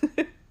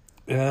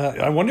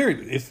 I wonder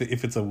if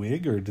it's a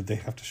wig or did they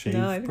have to shave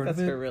No, I think part that's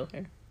of it? her real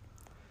hair.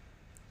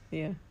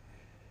 Yeah.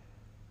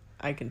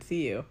 I can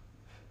see you.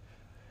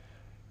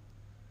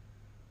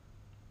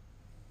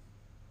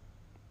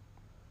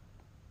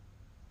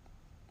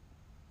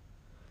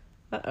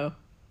 Uh-oh.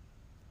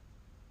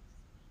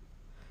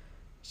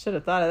 Should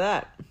have thought of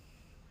that.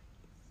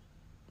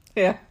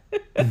 Yeah.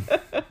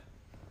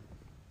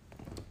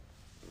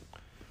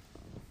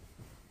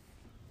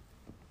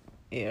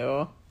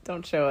 Ew.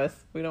 Don't show us.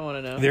 We don't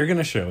want to know. They're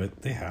gonna show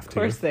it. They have to. Of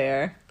course they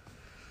are.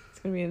 It's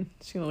gonna be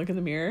she's gonna look in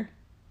the mirror.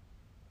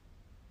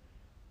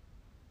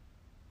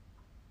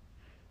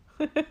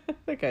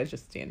 That guy's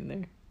just standing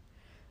there.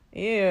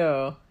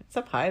 Ew. It's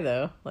up high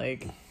though.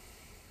 Like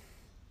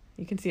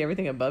you can see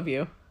everything above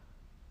you.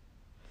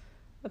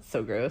 That's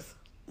so gross.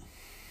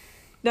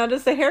 Now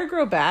does the hair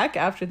grow back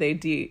after they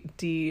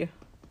Deoculi?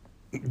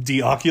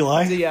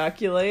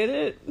 deoculate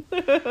it?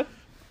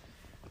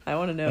 I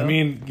want to know. I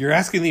mean, you're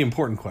asking the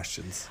important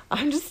questions.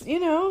 I'm just,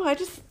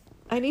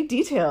 I need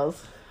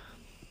details.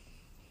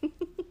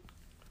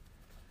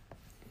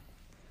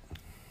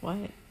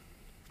 What?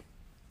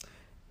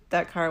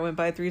 That car went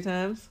by 3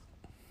 times?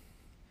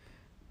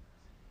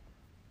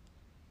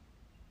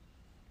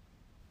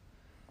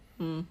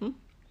 Mm-hmm.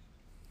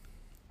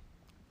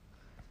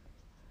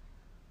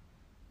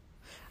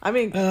 I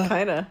mean,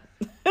 kinda.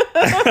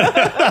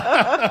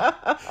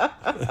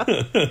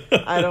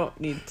 I don't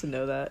need to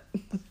know that.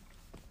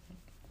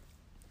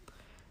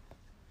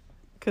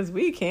 Because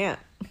we can't.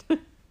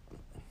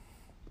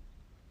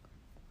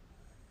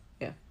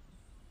 Yeah.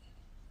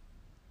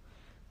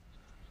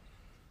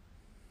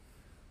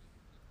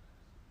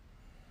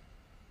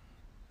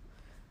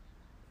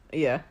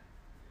 Yeah.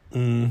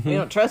 Mm-hmm. We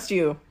don't trust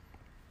you.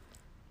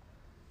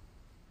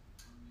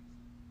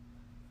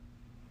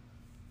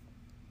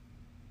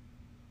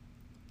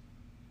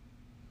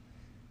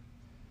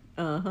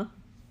 Uh-huh.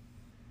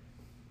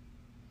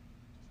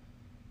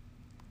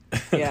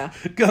 Yeah.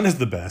 Gunn is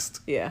the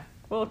best. Yeah.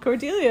 Well,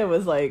 Cordelia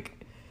was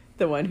like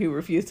the one who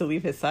refused to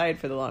leave his side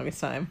for the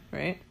longest time,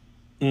 right?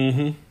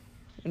 Mm-hmm.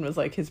 And was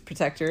like his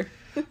protector.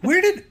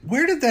 Where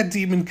did that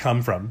demon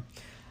come from?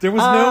 There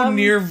was no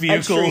near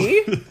vehicle. A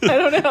tree? I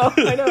don't know.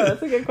 I know,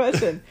 that's a good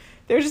question.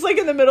 They were just like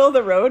in the middle of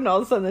the road and all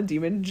of a sudden the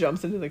demon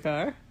jumps into the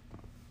car.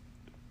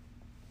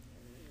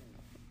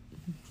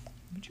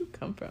 Where'd you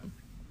come from?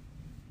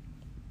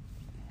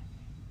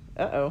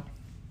 Uh-oh.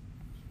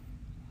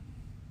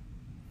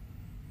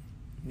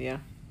 Yeah.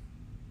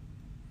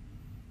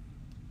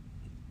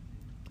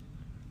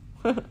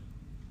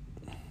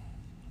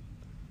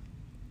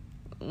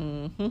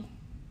 Mm-hmm.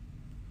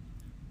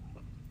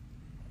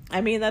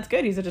 I mean, that's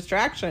good. He's a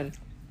distraction.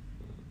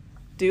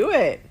 Do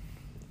it.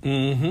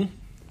 Mm-hmm.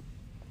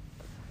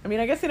 I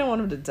mean, I guess they don't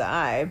want him to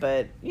die,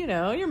 but, you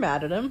know, you're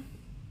mad at him.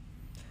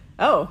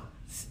 Oh,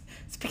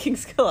 speaking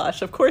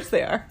Skillosh, of course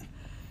they are.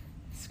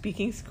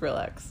 Speaking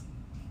Skrillex.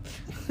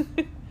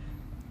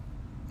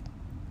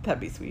 That'd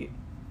be sweet.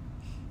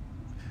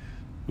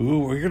 Ooh,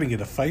 we're gonna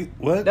get a fight?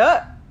 What?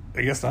 No.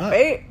 I guess not.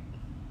 Wait.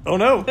 Oh,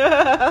 no.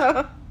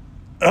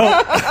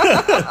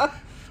 Oh.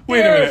 Wait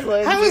a minute.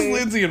 Lindsay. How is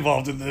Lindsay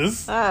involved in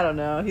this? I don't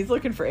know. He's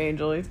looking for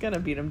Angel. He's gonna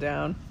beat him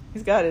down.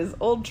 He's got his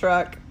old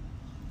truck.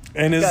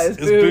 And He's got his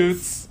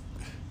boots.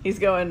 He's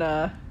going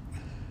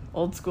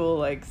old school,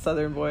 like,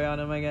 Southern boy on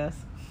him, I guess.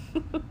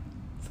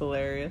 It's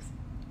hilarious.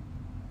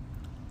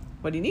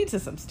 What he needs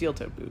is some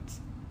steel-toed boots.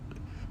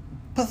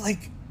 But,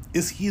 like,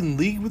 is he in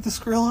league with the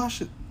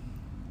Skrillex?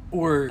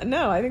 Or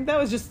No, I think that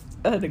was just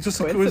a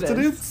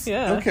coincidence.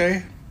 Yeah.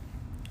 Okay.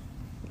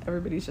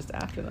 Everybody's just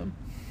after them.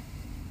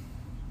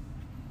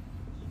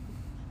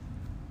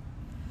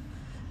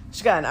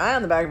 She's got an eye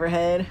on the back of her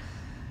head.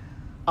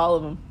 All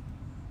of them.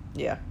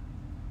 Yeah.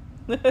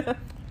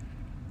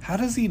 How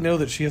does he know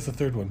that she has a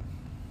third one?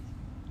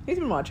 He's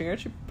been watching her.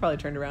 She probably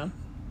turned around.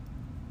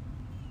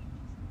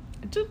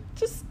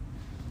 Just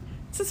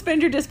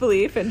suspend your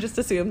disbelief and just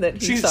assume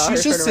that he saw her.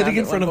 She's turn just sitting around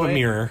in at front of one a point.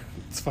 mirror.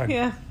 It's fine.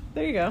 Yeah,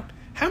 there you go.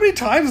 How many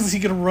times is he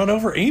going to run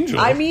over Angel?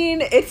 I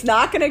mean, it's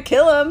not going to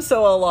kill him,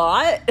 so a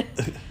lot.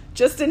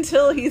 Just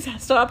until he's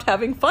stopped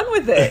having fun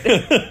with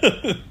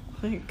it.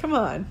 Like, come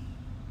on.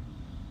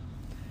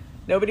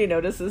 Nobody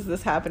notices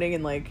this happening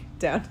in, like,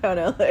 downtown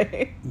LA.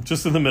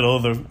 Just in the middle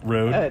of the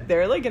road.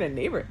 They're, like, in a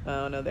neighbor.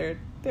 Oh, no, they're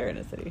in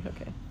a city.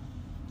 Okay.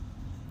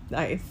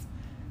 Nice.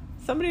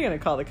 Somebody going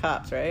to call the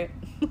cops, right?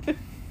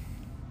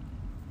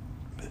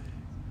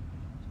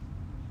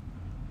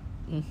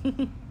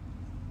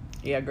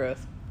 Yeah, gross.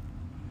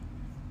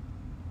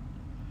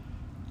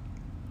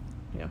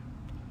 Yeah.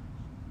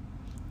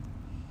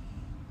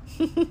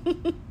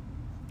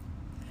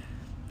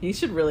 You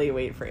should really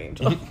wait for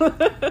Angel.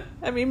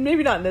 I mean,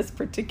 maybe not in this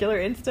particular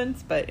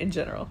instance, but in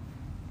general.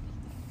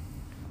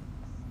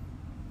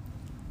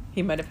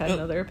 He might have had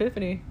another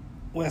epiphany.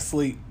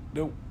 Wesley,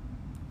 no.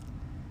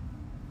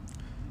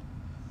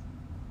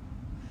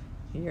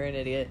 You're an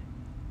idiot.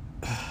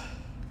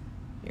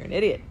 You're an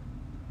idiot.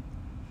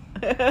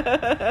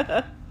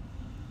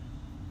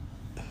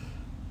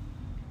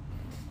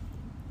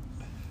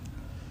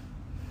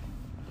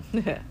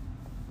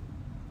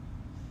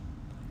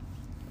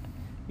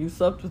 You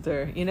slept with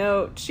her. You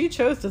know, she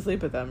chose to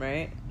sleep with them,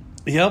 right?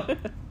 Yep.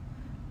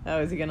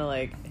 Oh, is he gonna,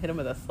 like, hit him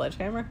with a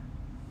sledgehammer?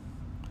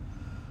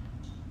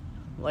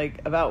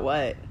 Like, about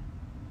what?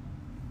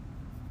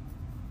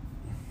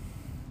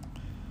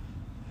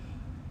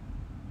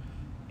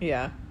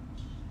 Yeah.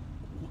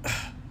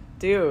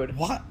 Dude.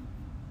 What?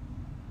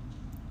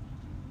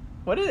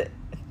 What is it?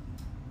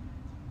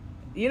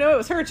 You know, it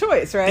was her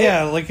choice, right?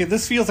 Yeah, like,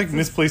 this feels like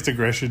misplaced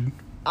aggression.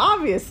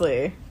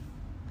 Obviously.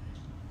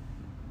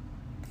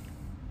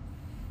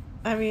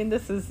 I mean,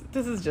 this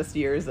is just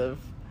years of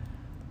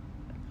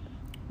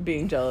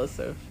being jealous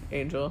of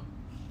Angel.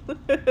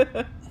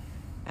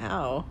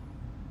 Ow.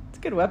 It's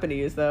a good weapon to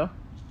use, though.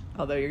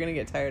 Although you're going to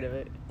get tired of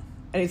it.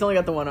 And he's only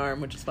got the one arm,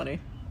 which is funny.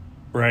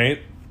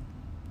 Right?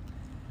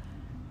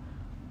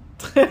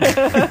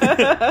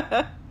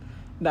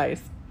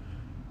 Nice.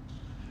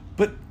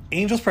 But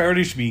Angel's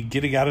priority should be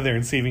getting out of there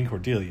and saving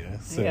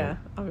Cordelia. So. Yeah.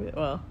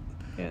 Well,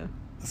 yeah.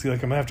 See,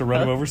 like, I'm going to have to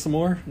run him over some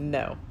more?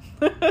 No.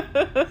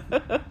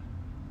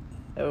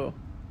 Oh.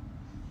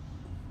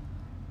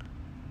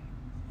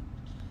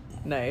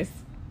 Nice.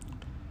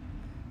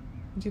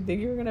 Did you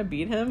think you were going to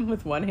beat him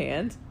with one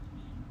hand?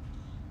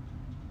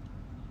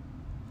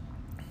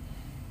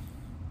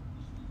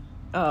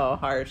 Oh,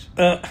 harsh.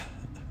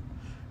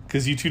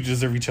 Because you two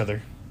deserve each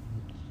other.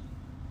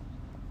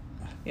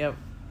 Yep.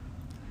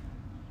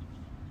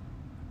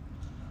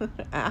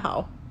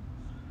 Ow.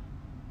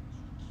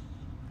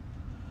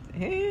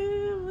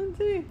 Damn,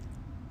 Lindsay.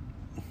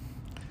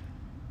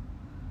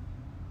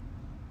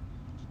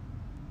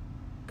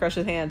 Crush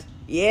his hand.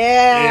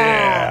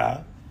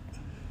 Yeah!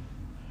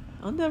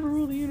 I'll never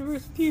rule the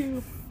universe with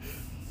you.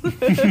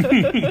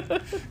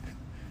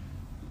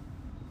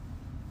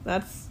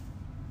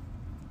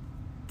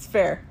 It's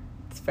fair.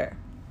 It's fair.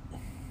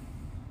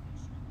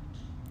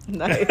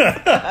 Nice.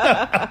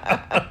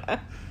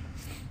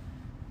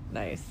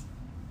 Nice.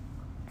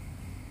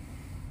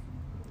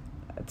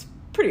 That's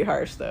pretty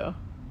harsh, though.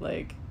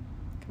 Like,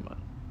 come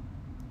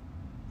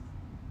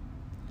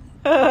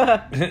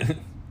on.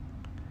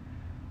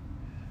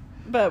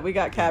 But we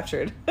got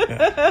captured.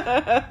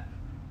 Yeah.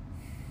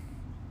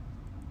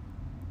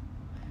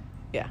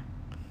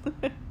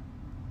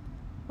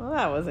 Well,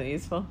 that wasn't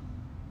useful.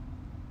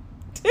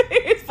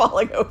 He's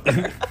falling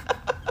over.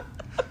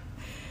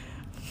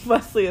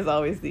 Wesley is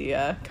always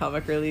the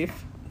comic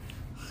relief.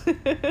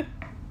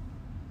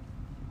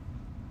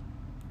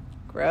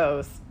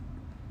 Gross.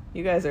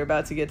 You guys are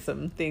about to get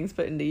some things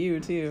put into you,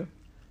 too.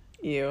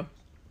 Ew.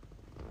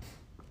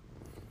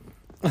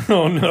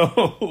 Oh,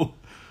 no.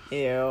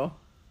 Ew.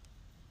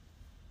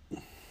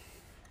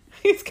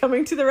 He's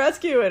coming to the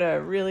rescue in a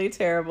really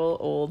terrible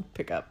old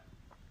pickup.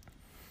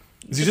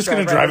 Is he just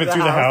going to drive it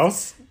through the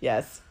house?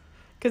 Yes.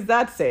 Because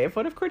that's safe.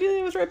 What if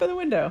Cordelia was right by the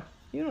window?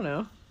 You don't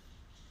know.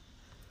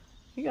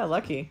 You got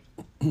lucky.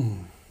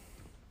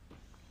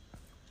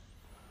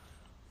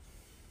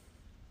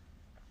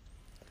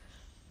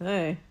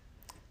 Hey.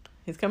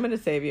 He's coming to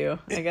save you.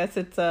 I guess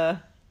it's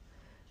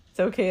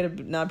okay to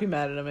not be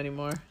mad at him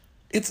anymore.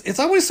 It's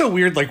always so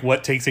weird, like,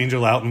 what takes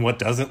Angel out and what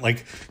doesn't.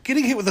 Like,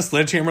 getting hit with a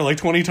sledgehammer, like,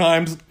 20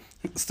 times,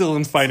 still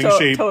in fighting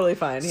shape. Totally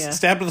fine, yeah.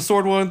 Stabbed with a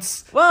sword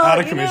once, well, out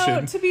of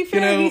commission. To be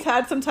fair, he's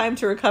had some time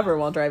to recover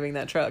while driving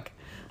that truck.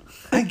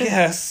 I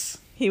guess.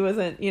 He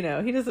wasn't, he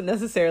doesn't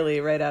necessarily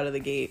right out of the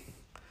gate.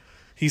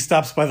 He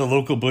stops by the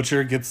local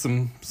butcher, gets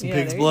some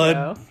pig's there blood.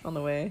 You go, on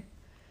the way.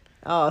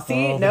 Oh,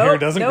 see? The hair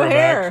doesn't grow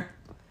hair. back.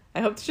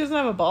 I hope she doesn't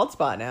have a bald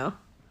spot now.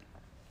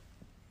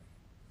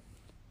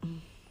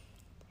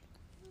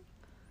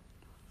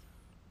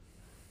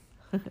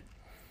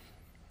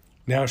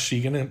 Now is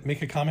she going to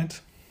make a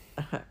comment?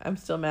 I'm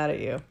still mad at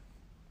you.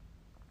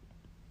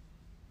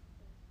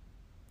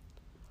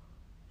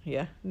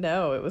 Yeah.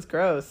 No, it was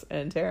gross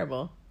and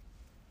terrible.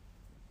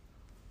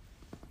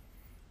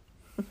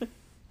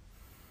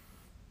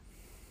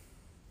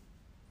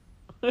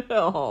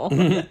 Oh.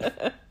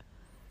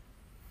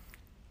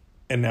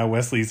 And now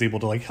Wesley's able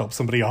to, like, help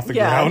somebody off the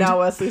yeah, ground. now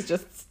Wesley's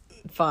just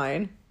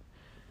fine.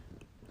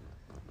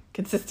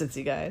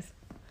 Consistency, guys.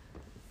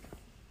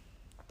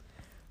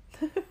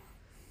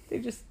 They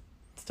just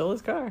stole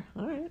his car.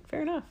 All right,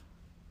 fair enough.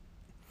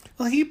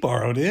 Well, he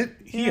borrowed it.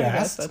 He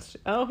asked.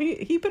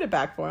 He put it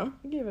back for him.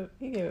 He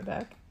gave it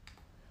back.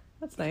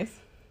 That's nice.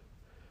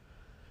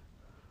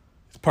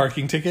 His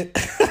parking ticket.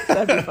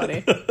 That'd be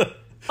funny.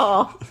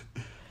 Oh,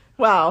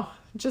 wow!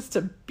 Just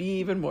to be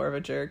even more of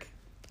a jerk.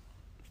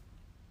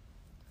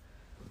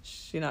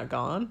 She not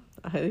gone?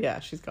 Yeah,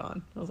 she's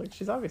gone. I was like,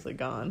 she's obviously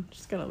gone.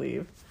 She's gonna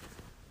leave.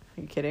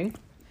 Are you kidding?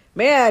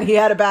 Man, he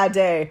had a bad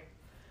day.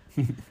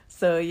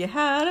 So you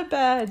had a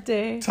bad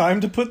day.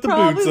 Time to put the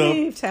Probably boots up.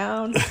 leave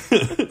town.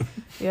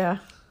 Yeah.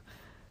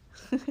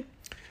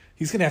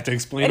 He's gonna have to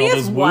explain And all he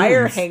those has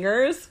wire wounds.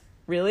 hangers.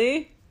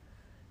 Really?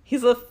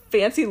 He's a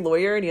fancy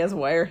lawyer and he has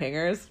wire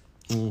hangers.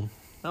 I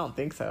don't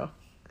think so.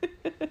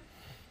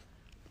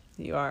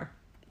 You are.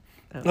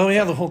 Oh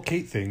yeah, the whole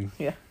Kate thing.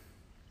 Yeah.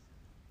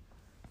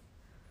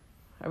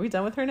 Are we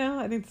done with her now?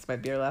 I think this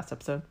might be our last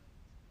episode.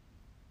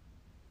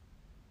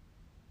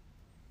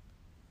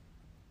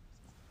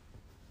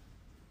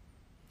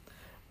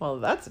 Well,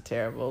 that's a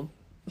terrible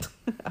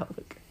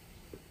outlook.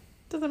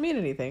 Doesn't mean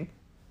anything.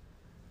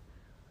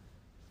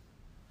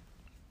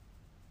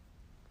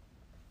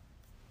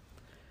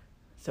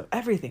 So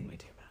everything we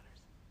do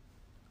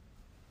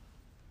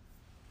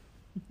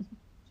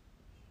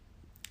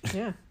matters.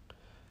 Yeah.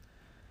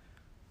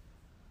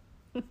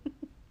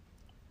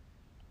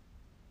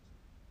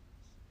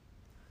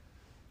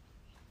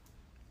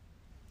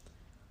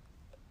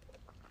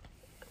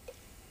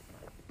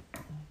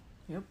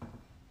 Yep.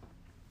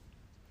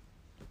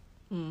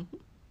 Mm-hmm.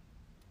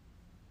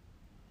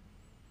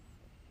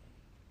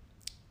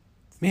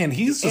 Man,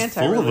 he's just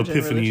full of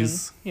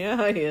epiphanies.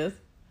 Yeah, he is.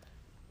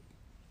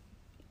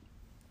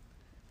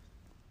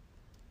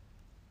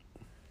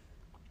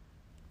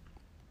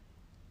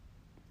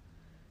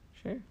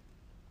 Sure.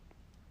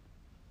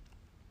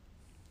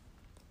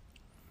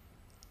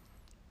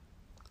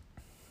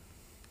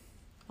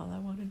 All I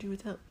want to do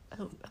is help.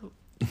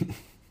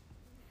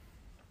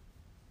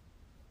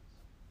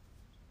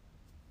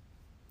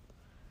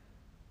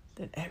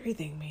 Then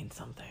everything means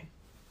something.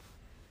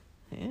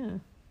 Yeah.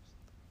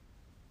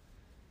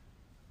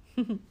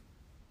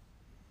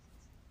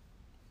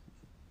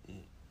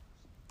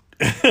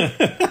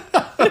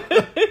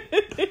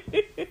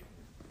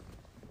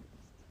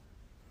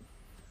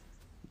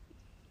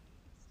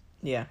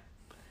 Yeah.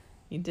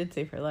 You did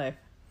save her life.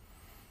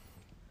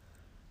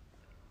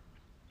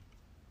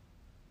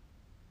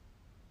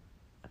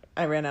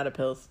 I ran out of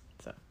pills,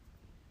 so.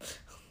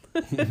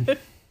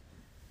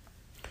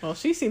 Well,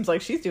 she seems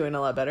like she's doing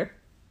a lot better.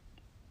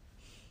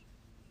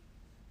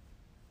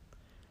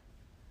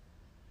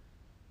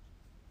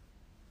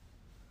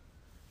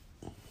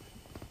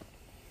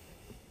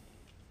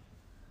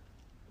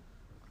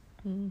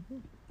 Mm-hmm.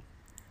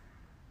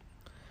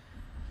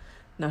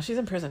 No, she's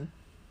in prison.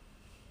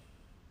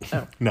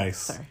 Oh, nice.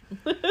 Sorry.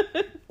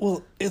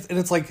 Well,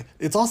 it's like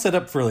it's all set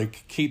up for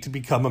like Kate to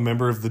become a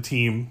member of the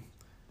team,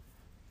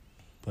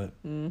 but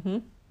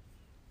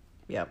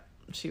Yep,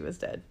 she was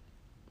dead.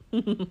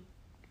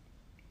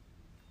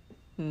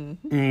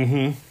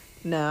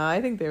 No, I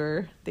think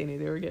they knew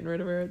they were getting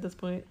rid of her at this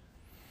point.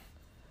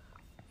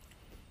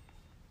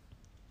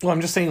 Well, I'm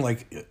just saying,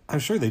 like, I'm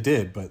sure they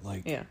did, but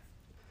like, Yeah,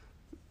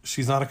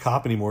 she's not a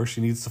cop anymore.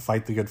 She needs to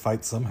fight the good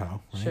fight somehow.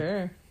 Right?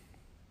 sure.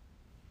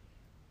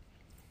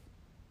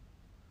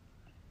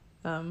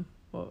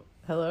 Well,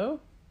 hello?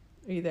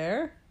 Are you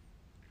there?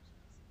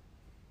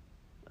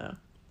 Oh.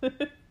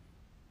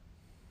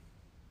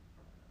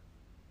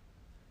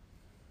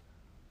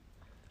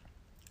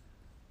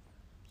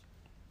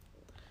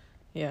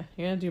 Yeah,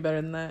 you're gonna do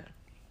better than that.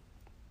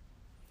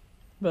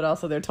 But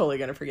also, they're totally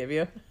gonna forgive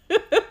you.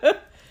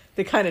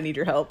 They kind of need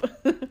your help.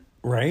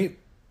 Right?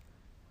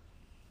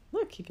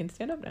 Look, he can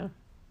stand up now.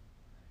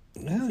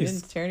 Well, He he's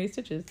didn't tear any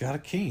stitches. got a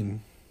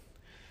cane.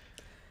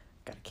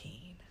 Got a cane.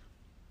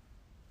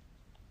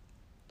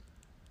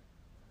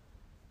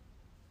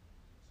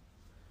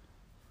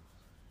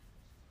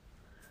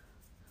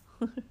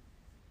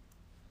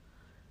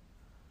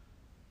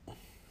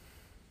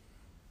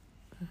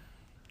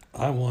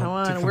 I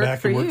want to come work back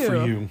for and work for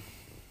you.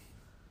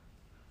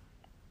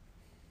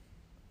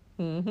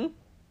 you.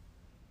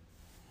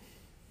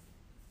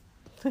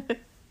 Mm-hmm.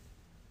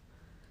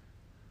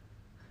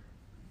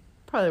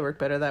 Probably work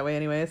better that way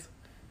anyways.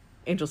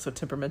 Angel's so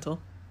temperamental.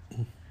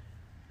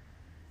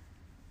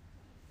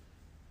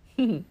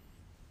 You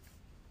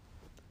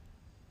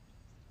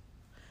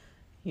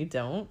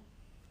don't?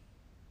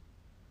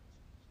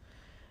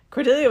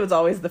 Cordelia was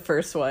always the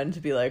first one to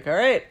be like, all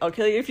right, I'll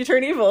kill you if you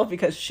turn evil,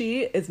 because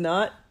she is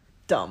not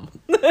dumb.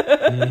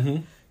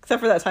 Mm-hmm.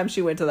 Except for that time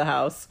she went to the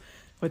house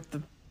with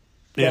the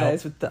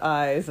guys with the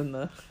eyes and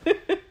the...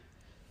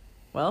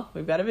 Well,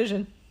 we've got a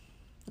vision.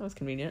 That was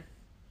convenient.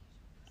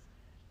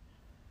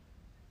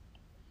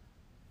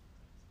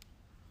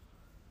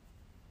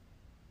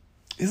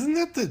 Isn't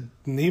that the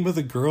name of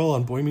the girl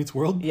on Boy Meets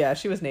World? Yeah,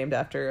 she was named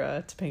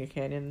after Topanga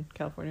Canyon,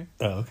 California.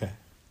 Oh, okay.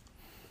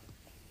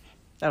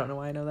 I don't know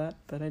why I know that,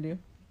 but I do.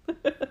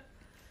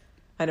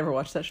 I never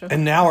watched that show.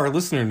 And now our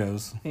listener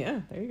knows.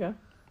 Yeah, there you go.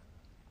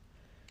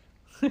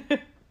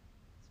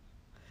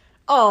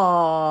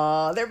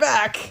 Aw, they're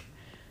back.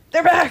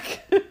 They're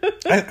back.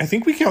 I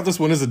think we count this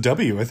one as a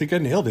W. I think I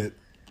nailed it.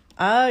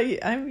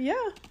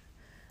 Yeah.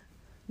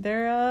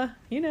 They're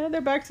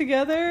they're back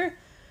together.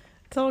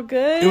 It's all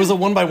good. It was a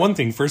 1-by-1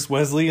 thing. First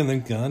Wesley, and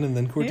then Gunn, and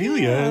then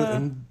Cordelia. Yeah.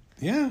 And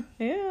yeah.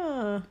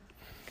 Yeah.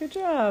 Good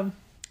job.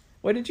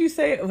 What did you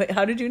say? Wait,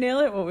 how did you nail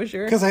it? What was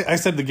your... Because I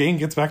said the gang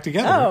gets back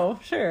together. Oh,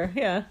 sure.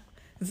 Yeah.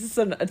 Is this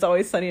an It's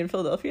Always Sunny in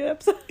Philadelphia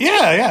episode?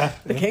 Yeah.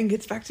 The gang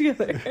gets back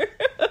together.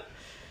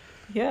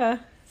 Yeah.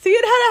 See,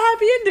 it had a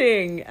happy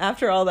ending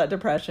after all that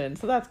depression,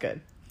 so that's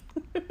good.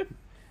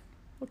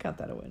 We'll count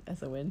that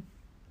as a win.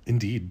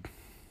 Indeed.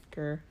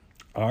 Grr.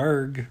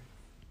 Arg.